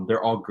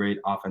 they're all great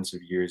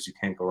offensive years. You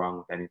can't go wrong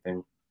with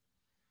anything.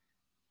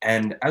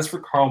 And as for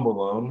Karl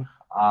Malone,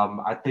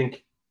 I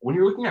think when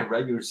you're looking at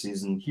regular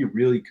season, he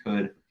really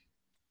could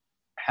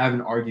have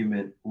an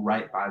argument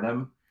right by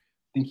them.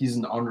 I think he's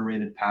an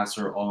underrated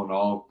passer all in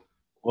all.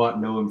 A lot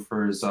know him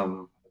for his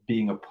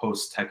being a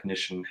post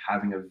technician,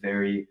 having a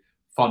very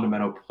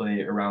fundamental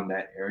play around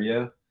that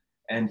area.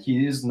 And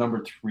he is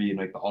number 3 in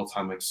like the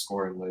all-time like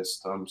scoring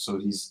list. So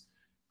he's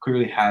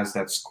clearly has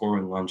that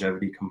scoring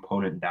longevity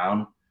component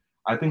down.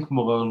 I think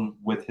Malone,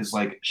 with his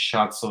like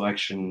shot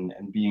selection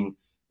and being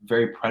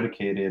very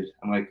predicated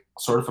and like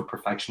sort of a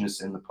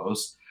perfectionist in the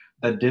post,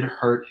 that did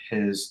hurt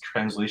his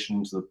translation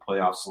into the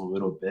playoffs a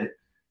little bit.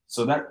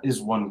 So that is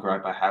one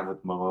gripe I have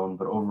with Malone,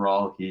 but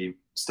overall he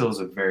still is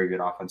a very good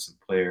offensive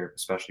player,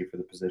 especially for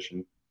the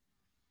position.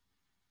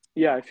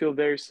 Yeah, I feel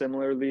very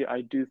similarly.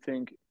 I do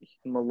think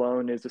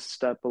Malone is a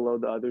step below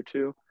the other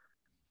two.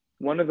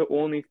 One of the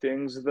only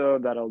things, though,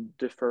 that I'll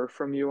defer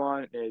from you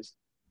on is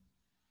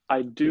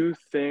I do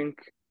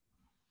think,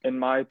 in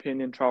my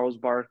opinion, Charles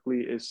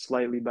Barkley is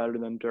slightly better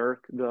than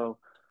Dirk, though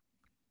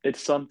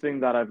it's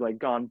something that I've like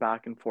gone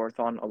back and forth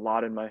on a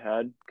lot in my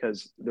head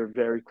because they're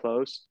very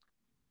close.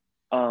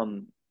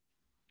 Um,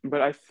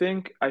 but I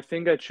think I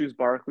choose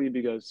Barkley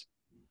because,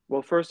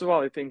 well, first of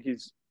all, I think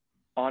he's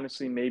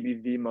honestly maybe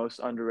the most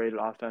underrated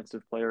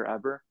offensive player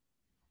ever.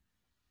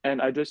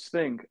 And I just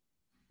think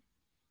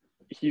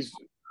he's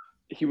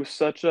he was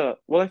such a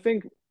well, I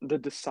think the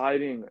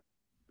deciding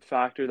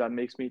factor that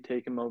makes me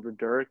take him over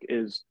Dirk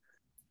is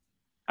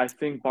I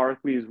think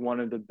Barkley is one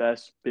of the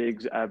best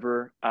bigs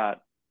ever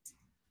at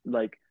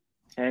like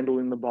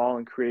handling the ball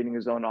and creating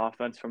his own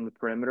offense from the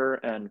perimeter.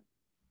 And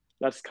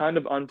that's kind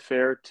of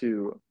unfair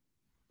to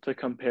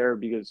compare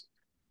because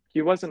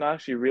he wasn't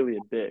actually really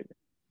a big.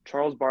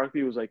 Charles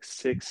Barkley was like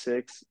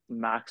 6'6"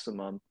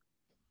 maximum.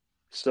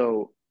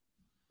 So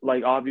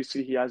like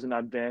obviously he has an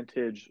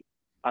advantage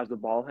as a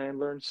ball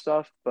handler and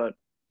stuff, but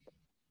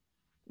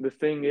the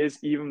thing is,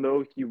 even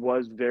though he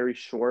was very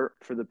short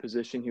for the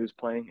position he was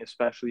playing,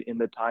 especially in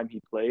the time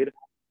he played,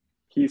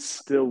 he's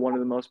still one of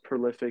the most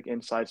prolific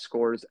inside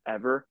scorers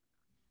ever.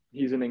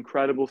 He's an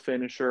incredible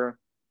finisher.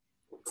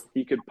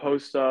 He could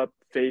post up,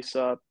 face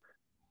up,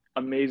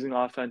 amazing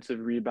offensive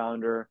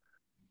rebounder.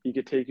 He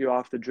could take you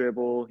off the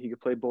dribble. He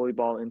could play bully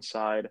ball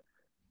inside.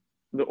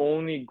 The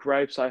only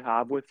gripes I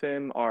have with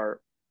him are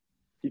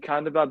he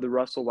kind of had the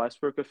Russell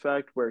Westbrook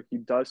effect where he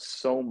does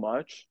so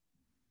much,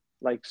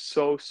 like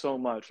so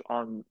much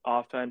on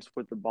offense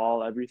with the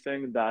ball,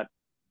 everything that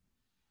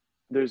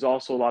there's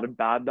also a lot of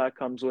bad that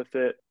comes with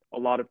it, a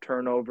lot of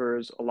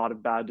turnovers, a lot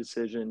of bad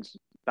decisions,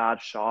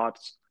 bad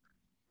shots,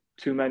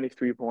 too many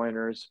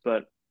three-pointers.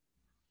 But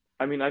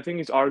I mean, I think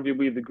he's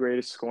arguably the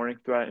greatest scoring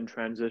threat in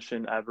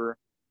transition ever.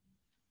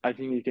 I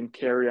think he can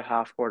carry a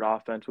half-court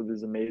offense with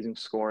his amazing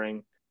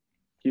scoring.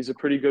 He's a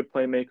pretty good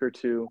playmaker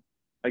too.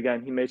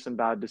 Again, he made some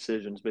bad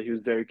decisions, but he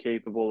was very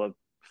capable of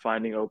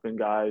finding open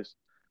guys.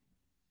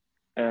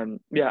 And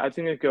yeah, I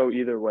think it'd go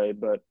either way,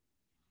 but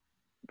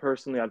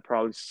personally, I'd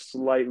probably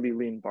slightly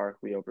lean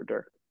Barkley over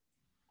Dirk.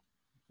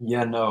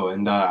 Yeah, no,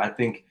 and I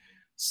think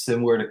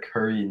similar to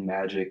Curry and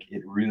Magic,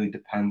 it really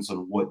depends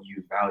on what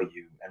you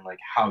value and like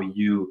how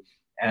you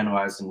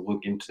analyze and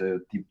look into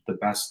the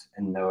best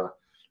and the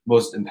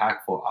most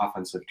impactful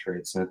offensive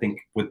traits. And I think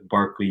with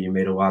Barkley, you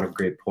made a lot of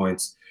great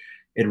points.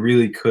 It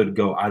really could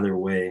go either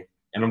way.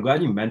 And I'm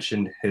glad you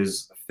mentioned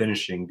his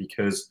finishing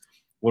because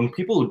when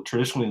people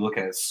traditionally look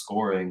at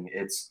scoring,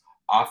 it's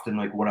often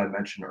like what I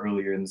mentioned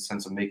earlier in the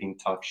sense of making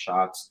tough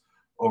shots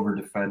over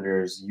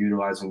defenders,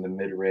 utilizing the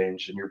mid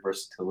range and your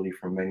versatility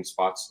from many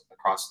spots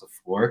across the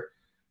floor.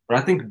 But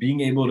I think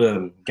being able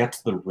to get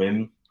to the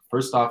rim,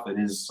 first off, it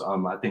is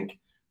I think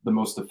the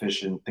most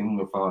efficient thing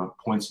of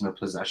points in a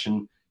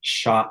possession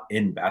shot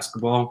in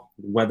basketball.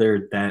 Whether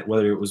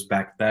it was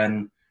back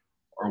then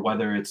or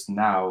whether it's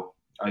now,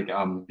 like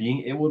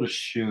being able to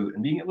shoot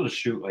and being able to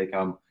shoot like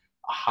a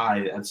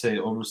high, I'd say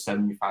over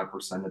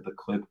 75% at the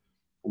clip,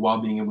 while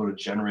being able to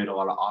generate a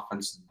lot of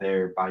offense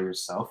there by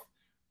yourself,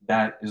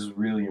 that is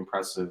really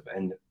impressive.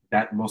 And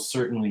that most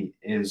certainly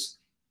is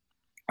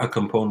a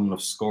component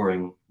of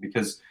scoring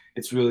because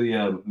it's really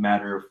a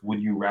matter of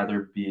would you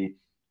rather be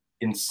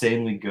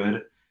insanely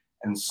good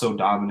and so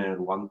dominant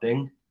in one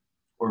thing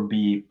or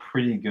be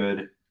pretty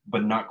good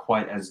but not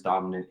quite as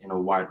dominant in a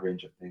wide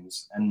range of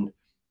things. And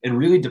it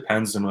really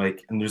depends on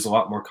like, and there's a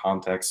lot more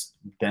context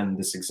than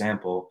this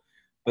example,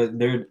 but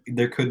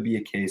there could be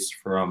a case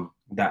for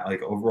that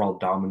like overall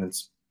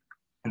dominance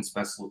and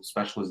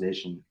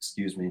specialization,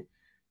 excuse me,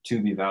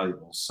 to be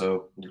valuable.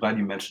 So I'm glad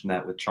you mentioned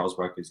that with Charles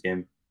Barkley's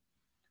game.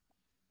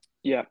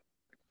 Yeah.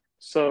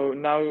 So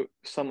now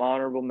some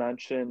honorable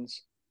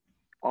mentions.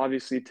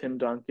 Obviously, Tim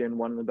Duncan,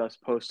 one of the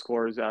best post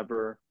scorers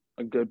ever,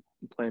 a good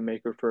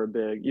playmaker for a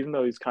big, even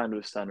though he's kind of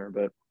a center,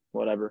 but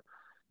whatever.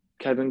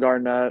 Kevin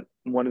Garnett,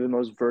 one of the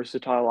most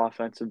versatile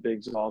offensive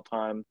bigs of all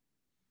time.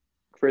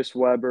 Chris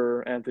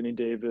Webber, Anthony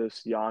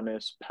Davis,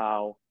 Giannis,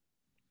 Powell.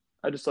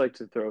 I just like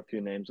to throw a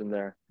few names in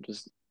there,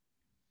 just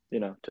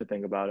to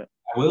think about it.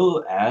 I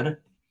will add,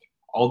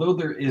 although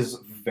there is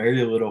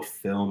very little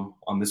film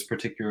on this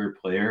particular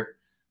player,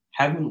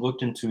 haven't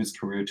looked into his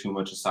career too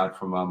much aside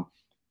from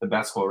the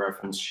basketball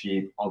reference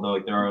sheet. Although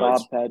like there are like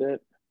Bob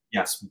Pettit.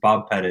 yes,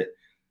 Bob Pettit.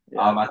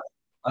 Yeah.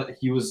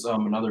 He was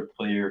another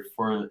player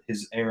for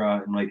his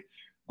era in like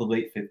the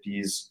late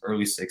 50s,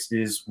 early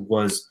 60s.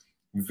 Was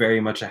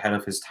very much ahead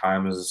of his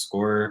time as a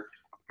scorer.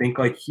 I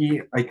think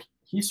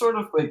he sort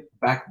of like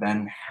back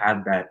then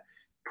had that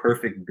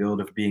perfect build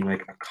of being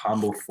like a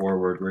combo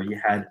forward where he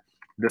had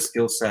the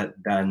skill set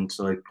then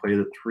to like play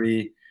the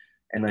three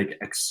and like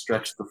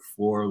stretch the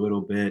floor a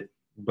little bit,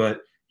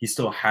 but he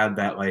still had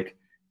that like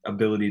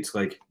ability to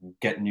like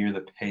get near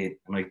the paint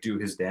and like do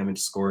his damage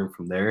scoring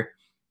from there.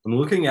 I'm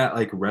looking at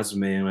like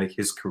resume and like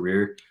his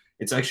career.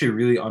 It's actually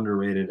really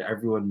underrated.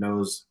 Everyone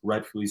knows,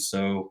 rightfully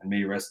so, and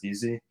may rest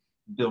easy,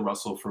 Bill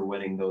Russell for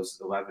winning those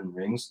 11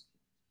 rings.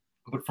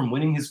 But from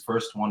winning his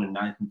first one in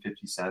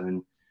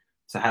 1957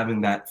 to having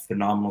that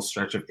phenomenal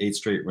stretch of 8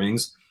 straight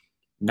rings,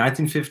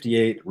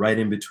 1958, right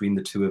in between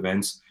the two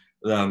events,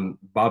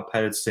 Bob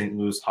Pettit's St.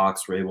 Louis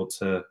Hawks were able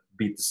to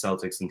beat the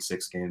Celtics in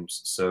 6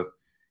 games. So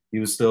he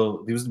was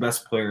the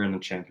best player in the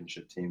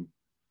championship team.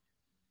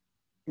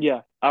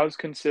 Yeah, I was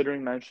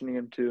considering mentioning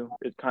him too.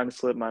 It kind of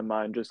slipped my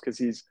mind just because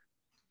he's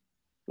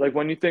like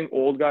when you think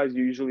old guys,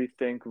 you usually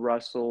think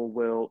Russell,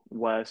 Wilt,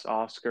 Wes,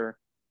 Oscar.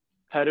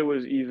 Pettit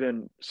was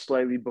even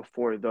slightly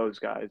before those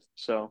guys.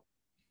 So,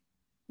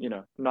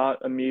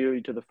 not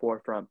immediately to the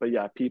forefront. But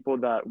yeah, people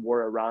that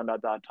were around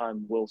at that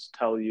time will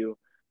tell you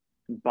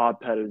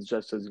Bob Pettit is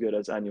just as good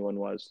as anyone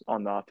was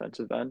on the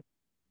offensive end.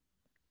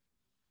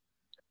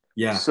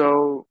 Yeah.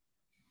 So,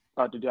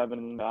 did you have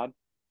anything to add?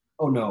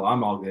 Oh no,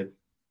 I'm all good.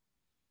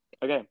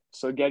 Okay,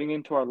 so getting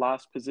into our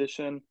last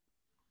position,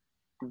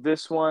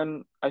 this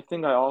one, I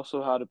think I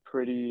also had a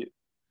pretty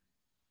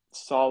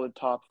solid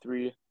top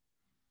three.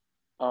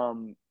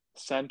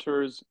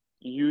 Centers,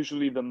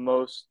 usually the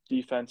most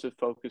defensive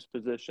focused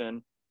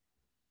position,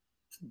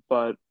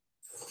 but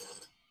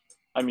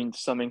I mean,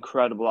 some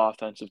incredible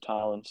offensive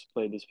talents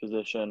play this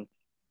position.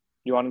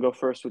 You want to go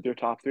first with your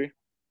top three?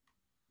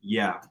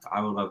 Yeah,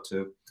 I would love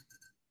to.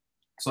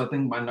 So I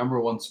think my number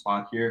one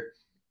spot here,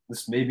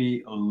 this may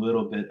be a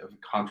little bit of a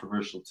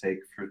controversial take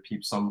for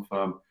some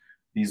of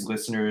these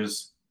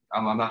listeners.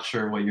 I'm not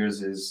sure what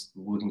yours is.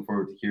 Looking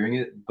forward to hearing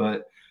it.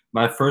 But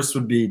my first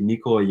would be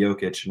Nikola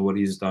Jokic and what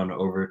he's done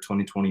over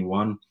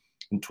 2021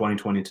 and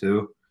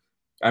 2022.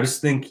 I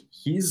just think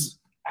he's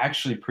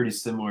actually pretty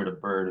similar to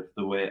Bird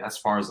the way, as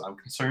far as I'm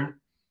concerned,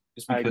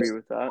 just I agree because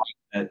with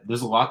that.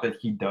 there's a lot that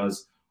he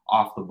does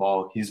off the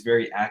ball. He's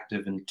very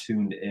active and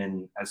tuned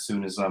in as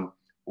soon as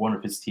one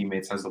of his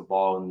teammates has the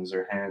ball in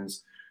their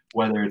hands,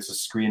 whether it's a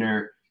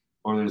screener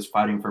or there's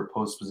fighting for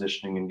post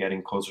positioning and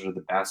getting closer to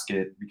the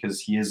basket,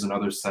 because he is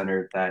another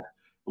center that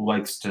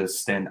likes to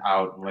stand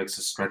out and likes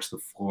to stretch the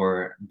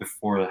floor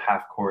before the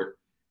half court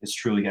is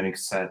truly getting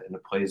set and the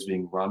play is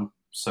being run.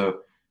 So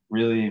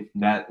really,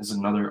 that is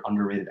another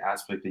underrated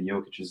aspect of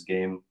Jokic's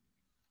game.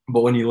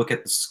 But when you look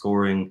at the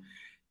scoring,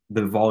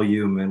 the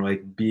volume, and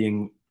like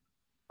being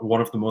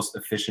one of the most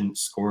efficient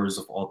scorers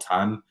of all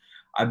time,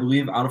 I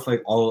believe out of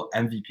like all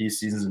MVP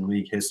seasons in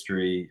league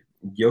history,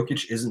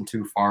 Jokic isn't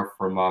too far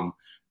from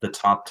the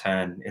top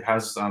 10. It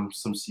has some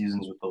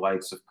seasons with the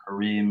likes of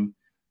Kareem,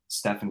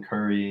 Stephen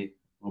Curry,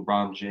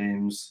 LeBron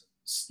James,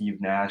 Steve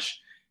Nash,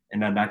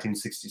 and that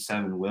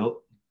 1967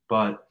 Wilt.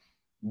 But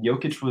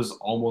Jokic was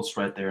almost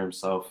right there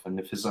himself. And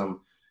if his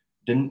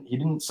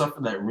didn't suffer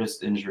that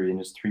wrist injury and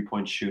his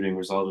 3-point shooting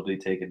resulted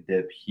take a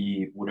dip,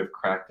 he would have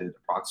cracked it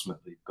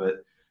approximately.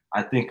 But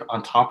I think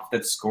on top of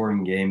that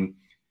scoring game,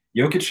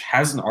 Jokic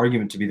has an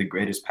argument to be the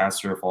greatest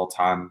passer of all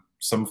time.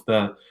 some of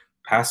the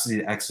passes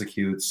he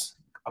executes,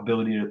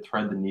 ability to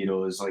thread the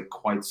needle is like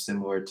quite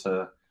similar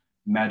to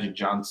Magic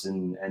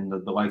Johnson and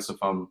the likes of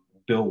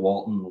Bill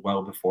Walton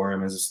well before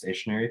him as a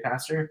stationary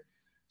passer.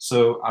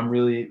 So I'm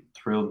really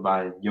thrilled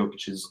by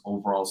Jokic's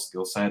overall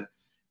skill set.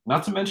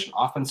 Not to mention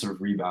offensive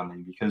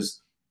rebounding,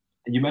 because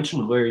you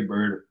mentioned Larry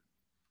Bird.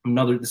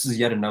 This is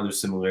yet another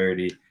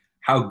similarity.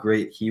 How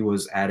great he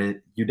was at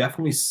it. You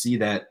definitely see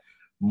that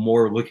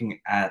more looking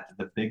at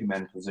the big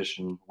men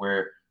position,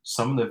 where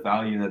some of the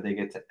value that they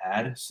get to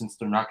add, since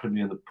they're not going to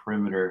be on the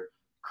perimeter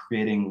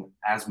creating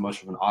as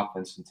much of an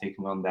offense and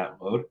taking on that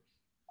load.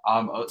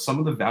 Some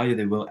of the value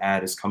they will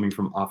add is coming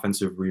from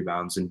offensive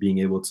rebounds and being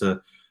able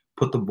to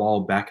put the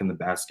ball back in the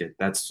basket.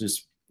 That's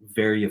just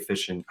very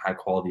efficient, high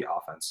quality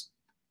offense.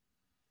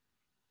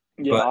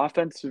 But Yeah,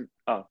 offensive.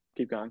 Oh,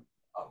 keep going.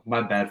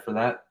 my bad for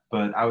that.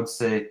 But I would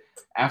say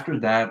after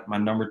that, my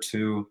number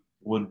two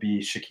would be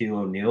Shaquille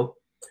O'Neal.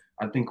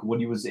 I think what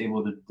he was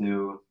able to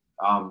do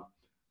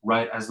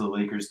right as the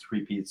Lakers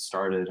three-peat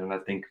started, and I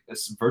think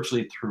it's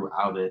virtually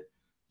throughout it,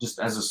 just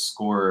as a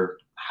scorer,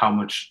 how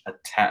much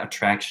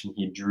attraction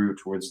he drew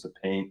towards the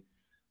paint.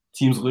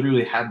 Teams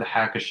literally had the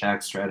hack a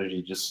Shaq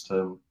strategy just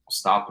to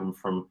stop him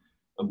from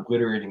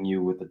obliterating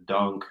you with a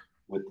dunk,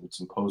 with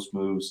some post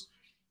moves,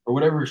 or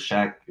whatever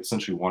Shaq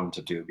essentially wanted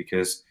to do.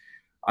 Because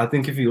I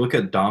think if you look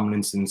at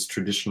dominance in its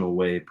traditional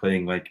way,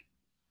 playing like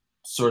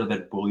sort of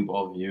that bully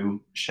ball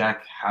view,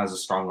 Shaq has a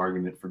strong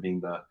argument for being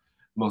the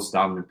most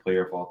dominant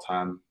player of all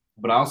time.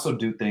 But I also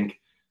do think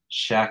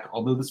Shaq,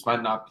 although this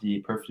might not be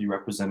perfectly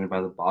represented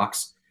by the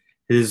box,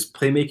 his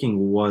playmaking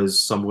was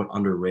somewhat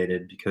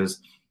underrated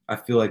because I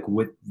feel like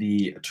with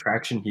the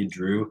attraction he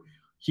drew,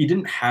 he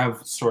didn't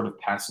have sort of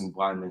passing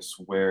blindness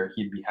where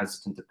he'd be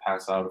hesitant to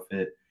pass out of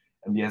it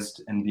and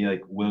be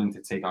like willing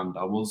to take on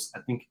doubles. I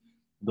think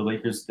the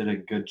Lakers did a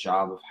good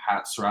job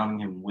of surrounding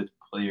him with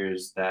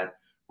players that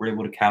were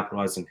able to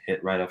capitalize and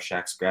hit right off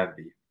Shaq's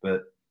gravity.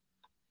 But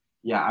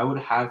yeah, I would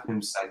have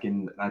him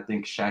second. I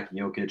think Shaq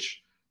Jokic.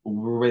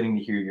 We're waiting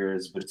to hear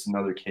yours, but it's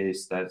another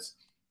case that's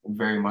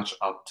very much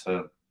up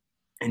to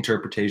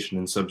interpretation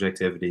and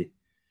subjectivity.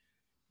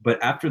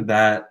 But after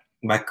that,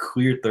 my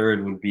clear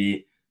third would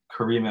be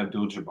Kareem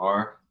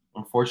Abdul-Jabbar.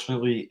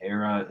 Unfortunately,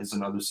 era is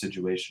another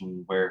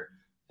situation where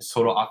his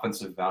total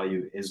offensive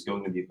value is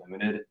going to be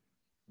limited.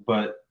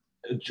 But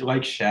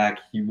like Shaq,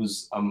 he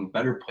was a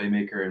better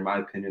playmaker, in my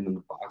opinion, than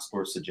the box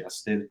score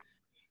suggested.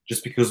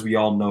 Just because we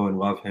all know and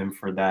love him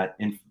for that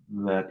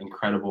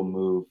incredible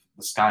move,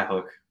 the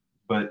skyhook.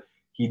 But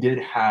he did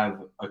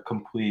have a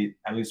complete,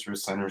 at least for a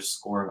center,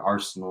 scoring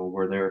arsenal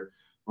where there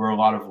were a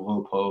lot of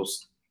low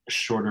post,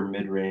 shorter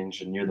mid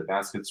range, and near the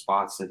basket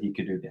spots that he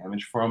could do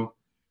damage from.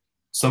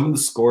 Some of the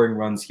scoring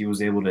runs he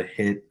was able to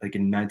hit, like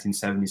in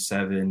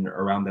 1977,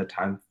 around that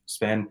time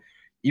span,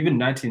 even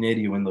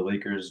 1980 when the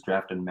Lakers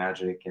drafted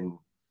Magic and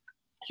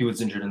he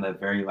was injured in that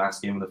very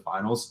last game of the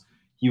finals,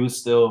 he was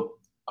still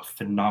a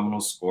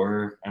phenomenal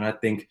scorer. And I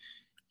think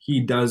he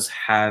does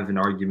have an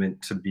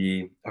argument to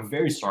be a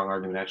very strong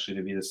argument, actually,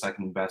 to be the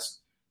second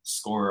best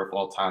scorer of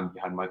all time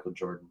behind Michael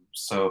Jordan.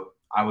 So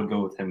I would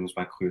go with him as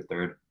my clear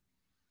third.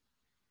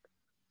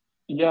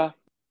 Yeah,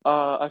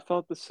 I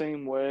felt the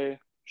same way.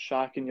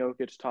 Shaq and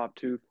Jokic top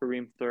two,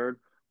 Kareem third.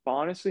 But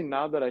honestly,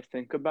 now that I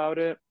think about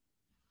it,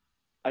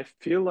 I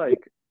feel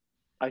like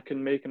I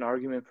can make an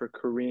argument for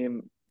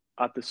Kareem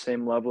at the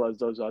same level as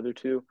those other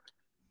two.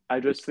 I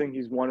just think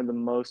he's one of the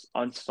most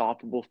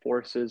unstoppable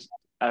forces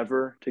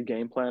ever to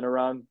game plan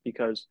around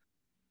because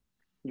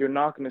you're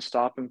not going to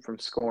stop him from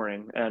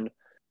scoring. And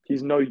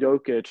he's no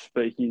Jokic,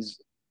 but he's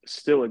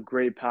still a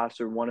great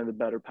passer, one of the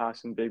better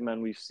passing big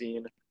men we've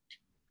seen.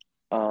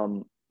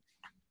 Um,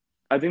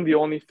 I think the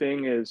only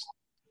thing is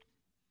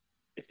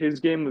his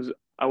game was,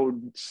 I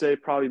would say,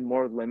 probably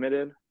more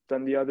limited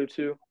than the other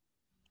two,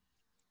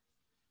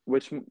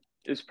 which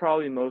is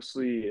probably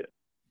mostly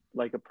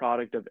like a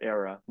product of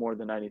era more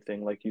than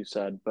anything, like you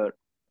said. But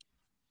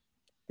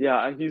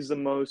yeah, he's the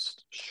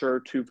most sure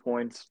 2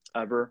 points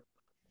ever.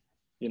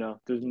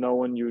 There's no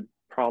one you would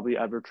probably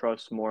ever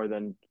trust more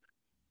than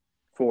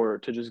for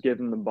to just give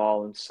him the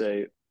ball and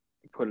say,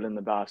 put it in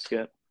the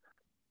basket.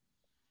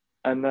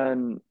 And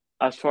then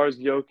as far as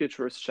Jokic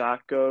versus Shaq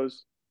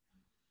goes,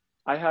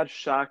 I had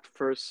Shaq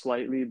first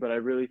slightly, but I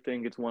really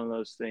think it's one of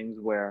those things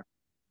where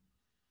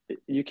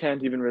you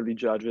can't even really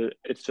judge it.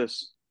 It's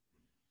just,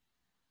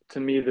 to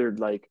me, they're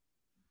like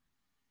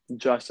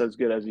just as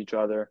good as each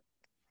other.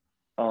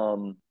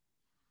 Um,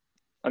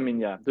 I mean,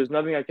 yeah, there's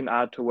nothing I can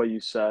add to what you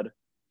said.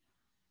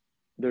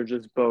 They're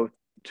just both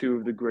two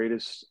of the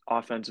greatest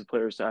offensive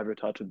players to ever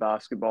touch a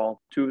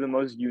basketball, two of the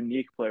most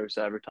unique players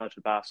to ever touch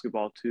a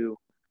basketball, too.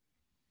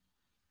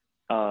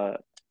 Uh,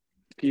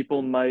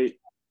 People might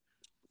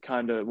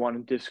kind of want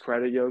to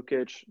discredit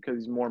Jokic because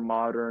he's more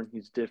modern,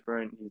 he's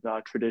different, he's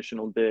not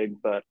traditional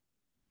big, but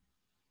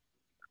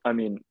I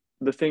mean,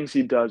 the things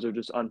he does are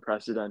just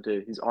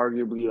unprecedented. He's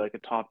arguably like a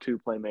top two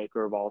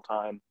playmaker of all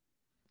time,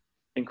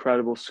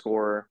 incredible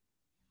scorer.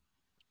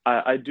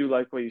 I do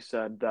like what you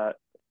said that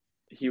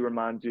he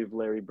reminds you of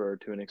Larry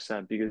Bird to an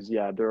extent because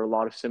yeah, there are a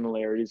lot of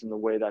similarities in the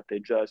way that they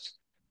just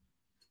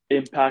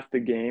impact the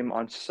game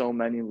on so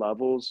many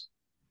levels,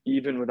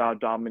 even without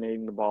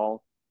dominating the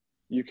ball.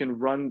 You can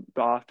run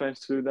the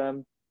offense through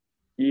them,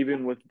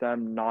 even with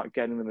them not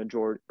getting the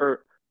majority,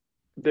 or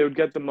they would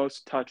get the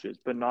most touches,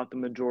 but not the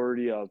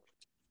majority of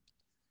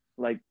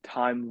like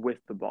time with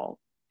the ball.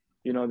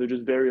 They're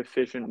just very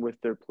efficient with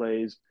their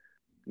plays,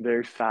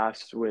 very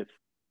fast with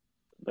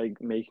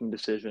like making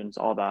decisions,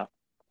 all that.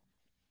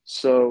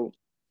 So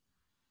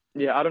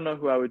yeah, I don't know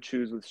who I would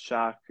choose with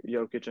Shaq,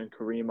 Jokic, and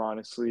Kareem,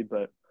 honestly,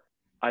 but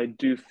I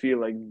do feel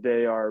like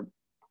they are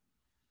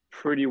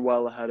pretty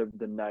well ahead of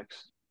the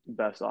next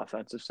best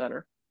offensive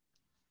center.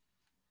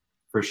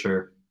 For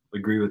sure.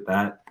 Agree with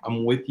that.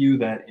 I'm with you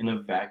that in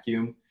a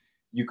vacuum,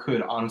 you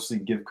could honestly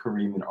give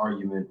Kareem an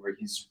argument where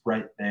he's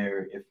right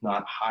there, if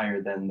not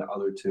higher than the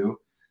other two,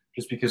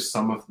 just because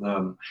some of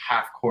the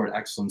half court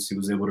excellence he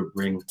was able to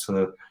bring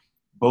to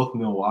both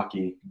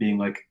Milwaukee being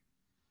like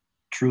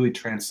truly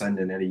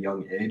transcendent at a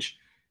young age.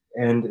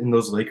 And in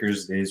those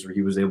Lakers days where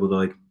he was able to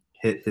like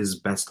hit his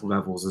best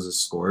levels as a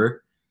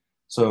scorer.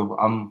 So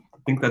I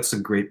think that's a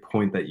great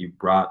point that you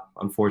brought.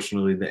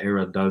 Unfortunately, the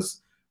era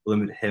does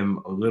limit him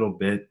a little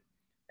bit.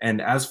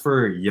 And as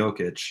for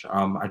Jokic,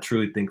 I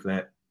truly think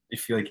that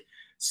if you like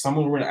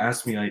someone were to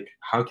ask me like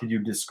how could you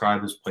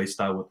describe his play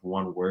style with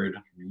one word,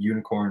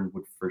 unicorn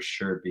would for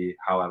sure be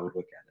how I would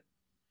look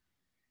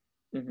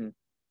at it. Hmm.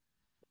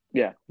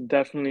 Yeah,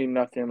 definitely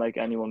nothing like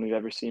anyone we've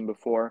ever seen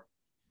before.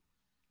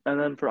 And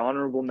then for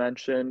honorable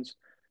mentions,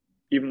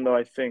 even though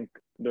I think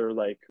they're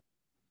like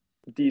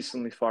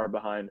decently far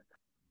behind,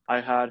 I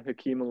had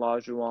Hakeem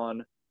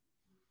Olajuwon,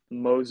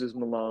 Moses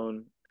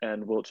Malone,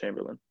 and Wilt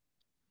Chamberlain.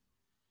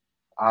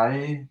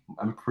 I'm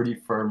pretty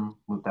firm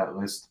with that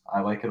list.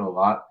 I like it a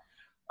lot.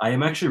 I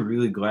am actually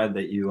really glad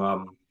that you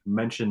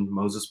mentioned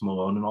Moses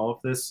Malone in all of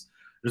this,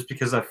 just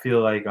because I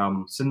feel like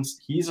since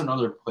he's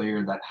another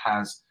player that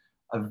has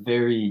a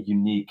very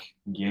unique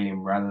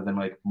game rather than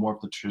like more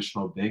of the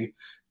traditional big,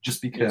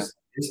 just Yeah, because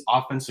his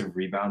offensive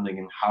rebounding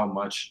and how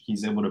much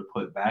he's able to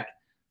put back,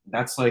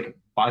 that's like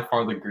by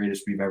far the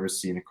greatest we've ever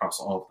seen across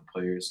all of the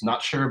players.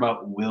 Not sure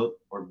about Wilt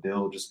or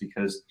Bill, just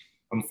because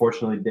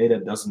unfortunately data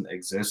doesn't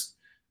exist,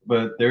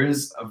 but there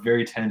is a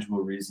very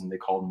tangible reason they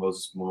called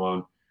Moses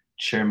Malone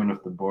chairman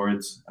of the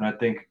boards. And I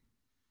think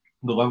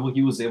the level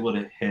he was able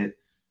to hit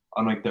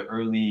on like the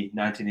early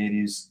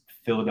 1980s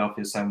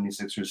Philadelphia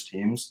 76ers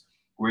teams,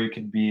 where he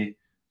could be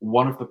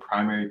one of the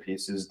primary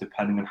pieces,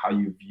 depending on how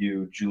you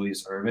view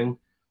Julius Irving,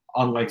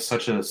 on like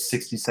such a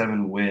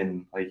 67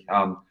 win, like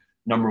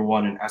number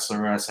one in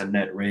SRS and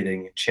net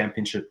rating,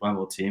 championship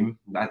level team.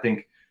 I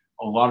think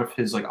a lot of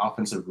his like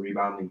offensive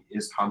rebounding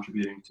is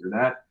contributing to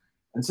that.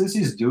 And since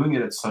he's doing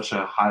it at such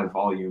a high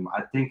volume,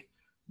 I think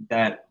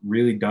that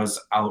really does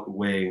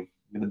outweigh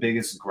the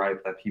biggest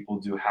gripe that people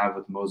do have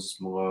with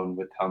Moses Malone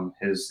with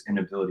his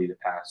inability to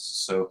pass.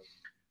 So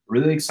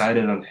really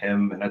excited on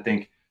him, and I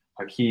think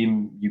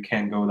Hakeem, you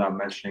can't go without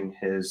mentioning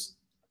his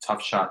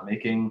tough shot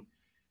making.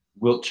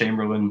 Wilt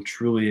Chamberlain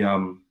truly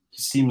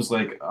he seems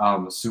like a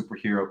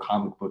superhero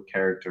comic book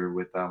character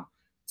with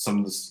some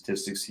of the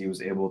statistics he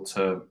was able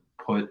to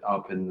put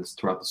up in this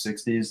throughout the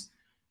 60s.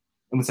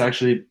 And it's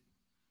actually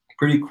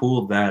pretty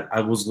cool that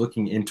I was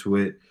looking into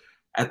it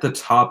at the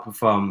top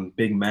of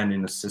big men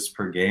in assists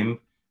per game.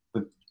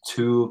 The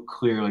two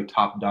clear like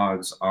top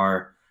dogs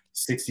are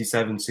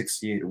 67,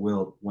 68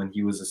 Wilt when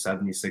he was a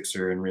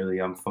 76er and really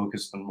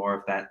focused on more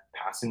of that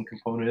passing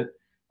component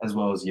as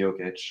well as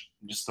Jokic.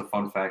 Just a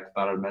fun fact I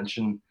thought I'd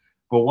mention.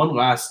 But one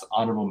last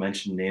honorable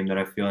mention name that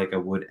I feel like I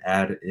would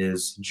add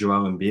is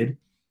Joel Embiid.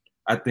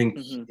 I think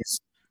hmm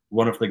he's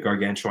one of the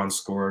gargantuan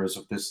scorers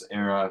of this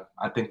era.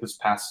 I think this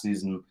past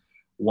season,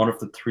 one of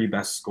the three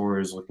best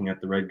scorers looking at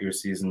the regular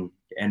season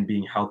and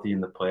being healthy in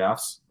the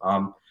playoffs.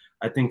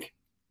 I think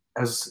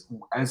as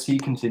he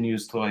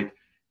continues to like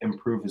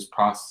improve his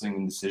processing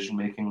and decision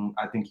making,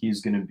 I think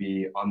he's going to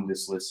be on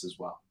this list as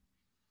well.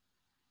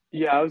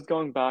 Yeah, I was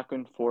going back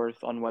and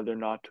forth on whether or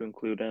not to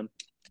include him.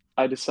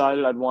 I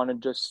decided I'd want to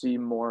just see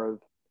more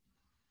of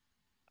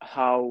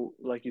how,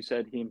 like you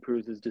said, he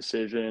improves his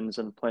decisions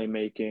and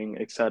playmaking,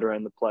 etc.,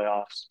 in the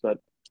playoffs. But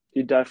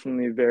he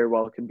definitely very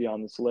well could be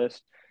on this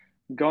list.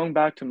 Going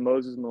back to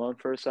Moses Malone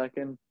for a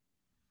second,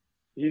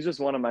 he's just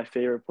one of my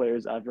favorite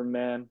players ever,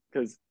 man.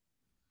 Because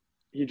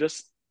he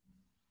just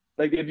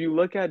like if you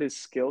look at his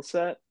skill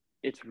set,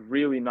 it's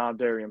really not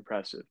very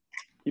impressive.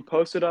 He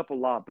posted up a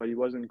lot, but he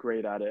wasn't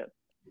great at it.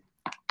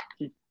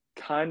 He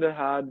kind of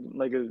had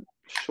like a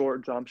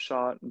short jump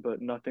shot,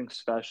 but nothing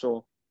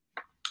special.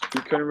 He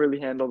couldn't really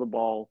handle the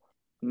ball.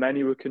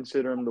 Many would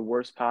consider him the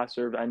worst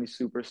passer of any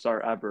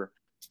superstar ever.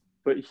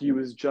 But he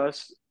was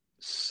just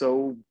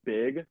so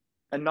big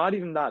and not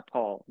even that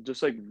tall,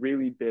 just like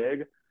really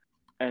big.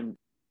 And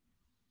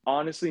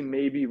honestly,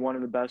 maybe one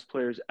of the best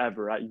players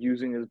ever at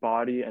using his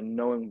body and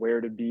knowing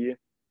where to be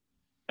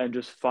and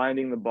just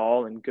finding the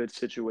ball in good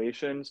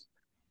situations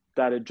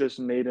that it just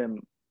made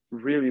him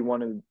really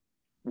one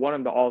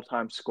of the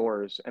all-time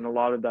scorers, and a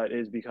lot of that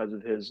is because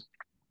of his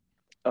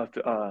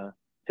of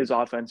his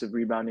offensive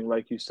rebounding,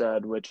 like you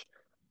said, which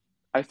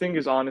I think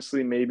is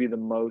honestly maybe the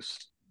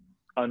most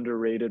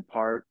underrated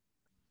part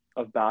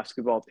of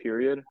basketball,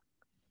 period,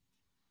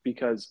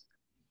 because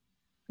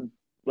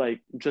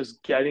like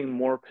just getting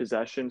more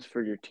possessions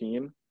for your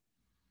team,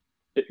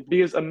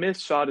 because a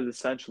missed shot is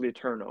essentially a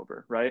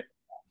turnover, right?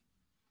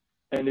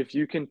 And if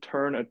you can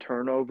turn a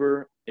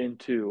turnover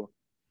into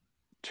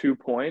 2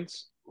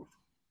 points,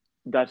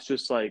 that's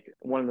just like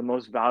one of the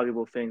most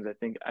valuable things I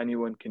think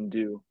anyone can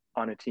do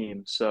on a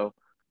team. So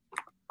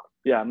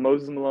yeah,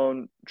 Moses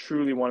Malone,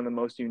 truly one of the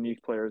most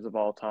unique players of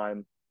all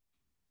time.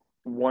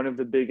 One of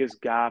the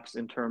biggest gaps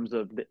in terms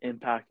of the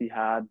impact he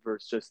had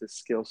versus just his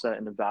skill set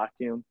in a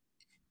vacuum.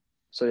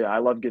 So yeah, I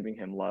love giving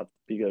him love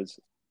because,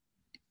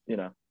 you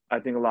know, I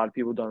think a lot of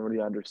people don't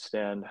really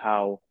understand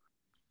how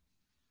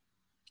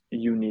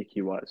unique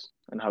he was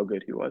and how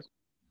good he was.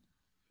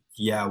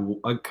 Yeah,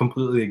 I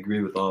completely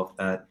agree with all of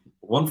that.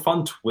 One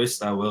fun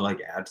twist I will like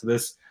add to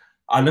this,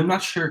 and I'm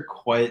not sure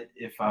quite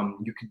if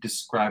you could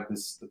describe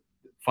this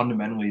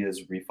fundamentally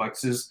as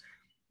reflexes.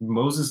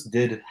 Moses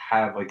did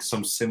have like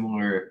some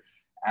similar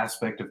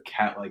aspect of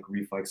cat like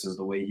reflexes,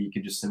 the way he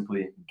could just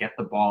simply get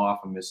the ball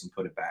off a miss and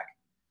put it back.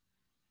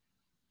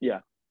 Yeah.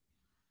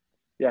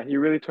 Yeah, he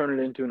really turned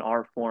it into an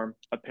art form.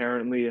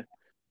 Apparently,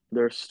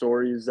 there are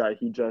stories that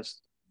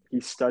he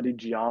studied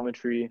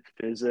geometry,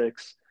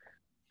 physics,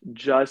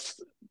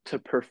 just to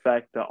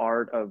perfect the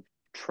art of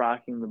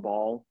tracking the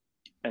ball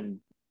and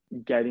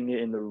getting it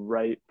in the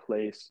right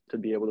place to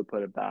be able to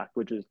put it back,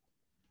 which is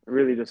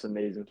really just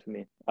amazing to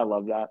me. I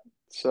love that.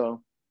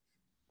 So,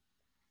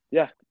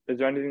 yeah, is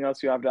there anything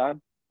else you have to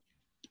add?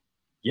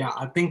 Yeah,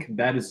 I think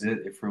that is it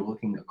if we're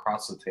looking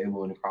across the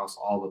table and across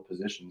all the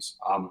positions.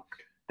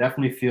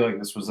 Definitely feel like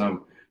this was a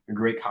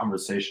great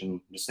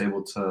conversation, just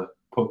able to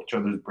poke each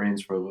other's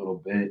brains for a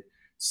little bit,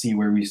 see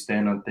where we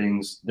stand on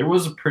things. There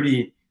was a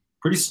pretty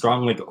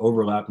strong like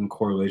overlap and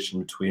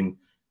correlation between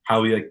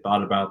how we like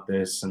thought about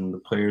this and the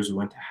players we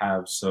went to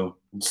have. So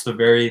it's a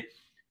very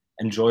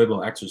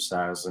enjoyable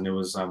exercise, and it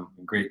was a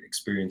great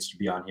experience to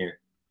be on here.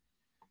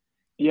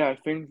 Yeah, I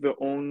think the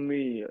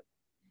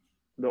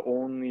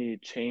only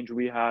change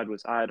we had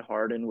was I had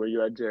Harden where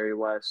you had Jerry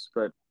West,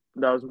 but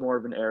that was more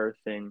of an error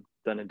thing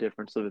than a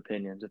difference of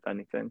opinions, if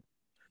anything.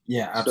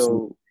 Yeah,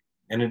 absolutely. So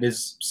And it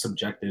is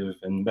subjective,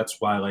 and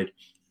that's why like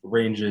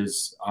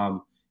ranges,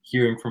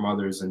 hearing from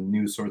others and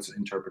new sorts of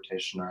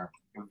interpretation are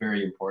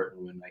very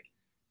important when like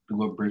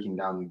we're breaking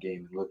down the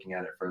game and looking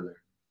at it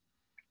further.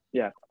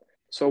 yeah.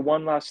 So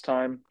one last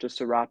time, just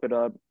to wrap it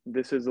up,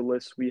 this is a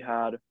list we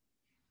had: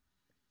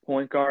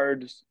 point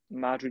guards,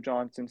 Magic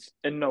Johnson,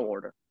 in no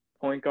order.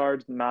 Point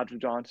guards, Magic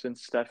Johnson,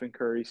 Stephen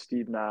Curry,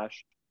 Steve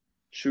Nash.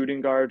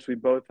 Shooting guards, we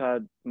both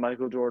had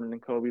Michael Jordan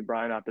and Kobe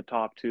Bryant at the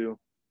top two.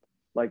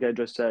 Like I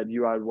just said,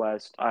 you had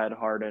West, I had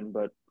Harden,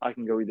 but I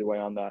can go either way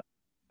on that.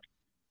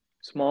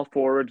 Small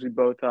forwards, we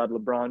both had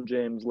LeBron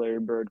James, Larry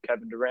Bird,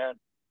 Kevin Durant.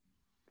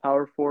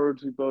 Power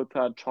forwards, we both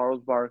had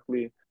Charles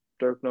Barkley,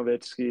 Dirk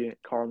Nowitzki,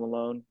 Karl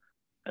Malone.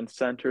 And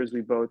centers,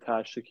 we both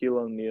had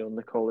Shaquille O'Neal,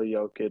 Nikola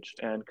Jokic,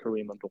 and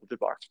Kareem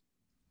Abdul-Jabbar.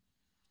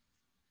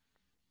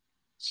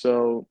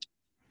 So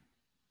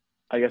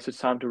I guess it's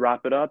time to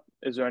wrap it up.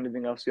 Is there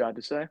anything else you had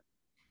to say?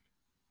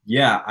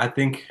 Yeah, I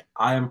think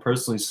I am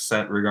personally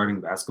set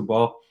regarding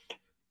basketball.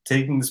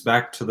 Taking this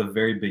back to the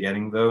very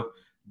beginning, though,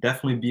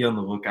 definitely be on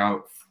the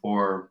lookout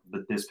for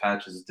the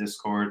Dispatches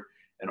Discord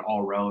and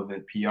all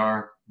relevant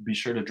PR. Be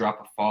sure to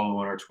drop a follow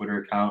on our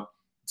Twitter account.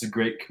 It's a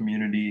great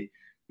community.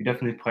 We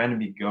definitely plan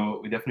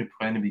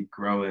to be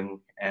growing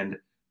and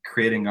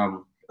creating a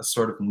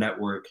sort of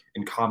network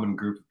and common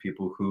group of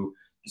people who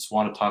just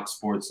want to talk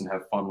sports and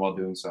have fun while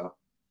doing so.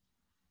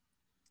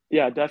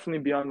 Yeah,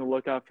 definitely be on the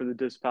lookout for the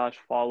dispatch.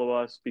 Follow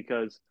us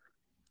because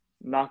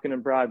not going to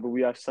brag, but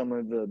we have some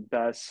of the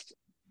best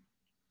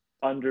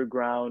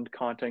underground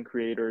content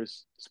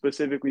creators,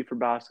 specifically for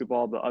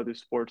basketball, but other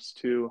sports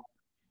too,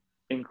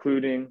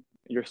 including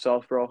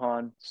yourself,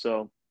 Rohan.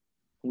 So,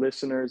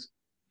 listeners,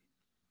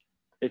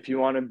 if you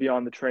want to be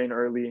on the train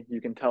early, you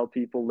can tell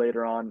people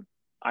later on.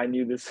 I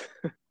knew this.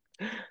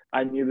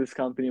 I knew this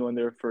company when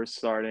they were first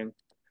starting.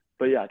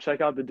 But yeah, check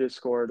out the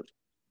Discord.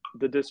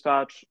 The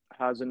Dispatch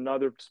has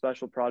another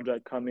special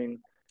project coming.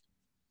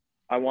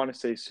 I want to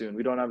say soon.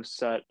 We don't have a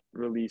set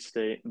release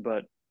date,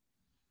 but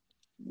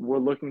we're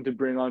looking to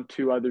bring on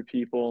two other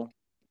people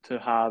to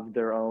have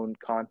their own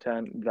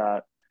content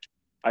that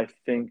I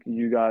think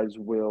you guys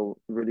will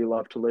really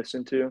love to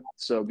listen to.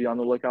 So be on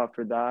the lookout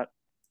for that.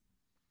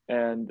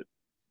 And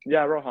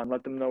yeah, Rohan,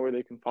 let them know where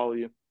they can follow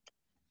you.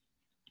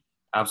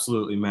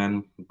 Absolutely,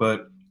 man.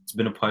 But it's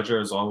been a pleasure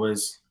as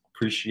always.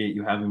 Appreciate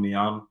you having me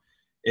on.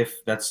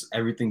 If that's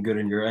everything good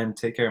in your end,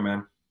 take care,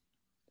 man.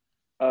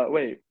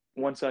 Wait,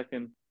 1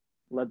 second.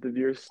 Let the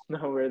viewers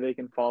know where they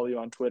can follow you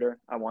on Twitter.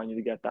 I want you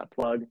to get that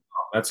plug.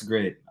 That's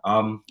great.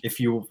 If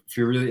you're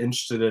really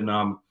interested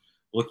in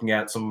looking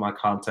at some of my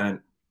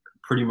content,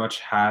 pretty much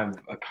have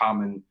a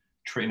common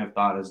train of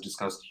thought as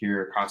discussed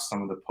here across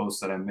some of the posts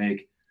that I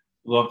make.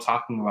 Love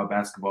talking about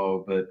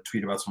basketball, but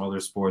tweet about some other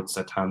sports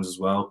at times as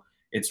well.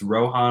 It's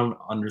Rohan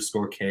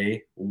underscore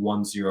K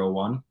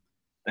 101.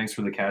 Thanks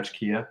for the catch,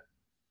 Kia.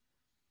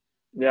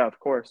 Yeah, of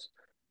course.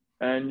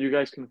 And you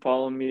guys can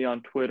follow me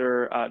on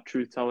Twitter at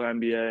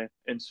TruthTellerNBA,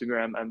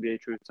 Instagram NBA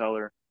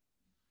TruthTeller.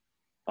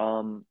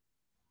 Um,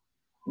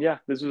 yeah,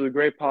 this was a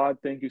great pod.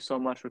 Thank you so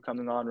much for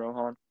coming on,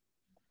 Rohan.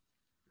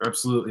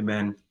 Absolutely,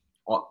 man.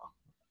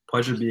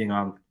 Pleasure being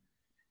on.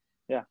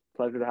 Yeah,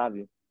 pleasure to have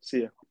you. See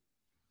you.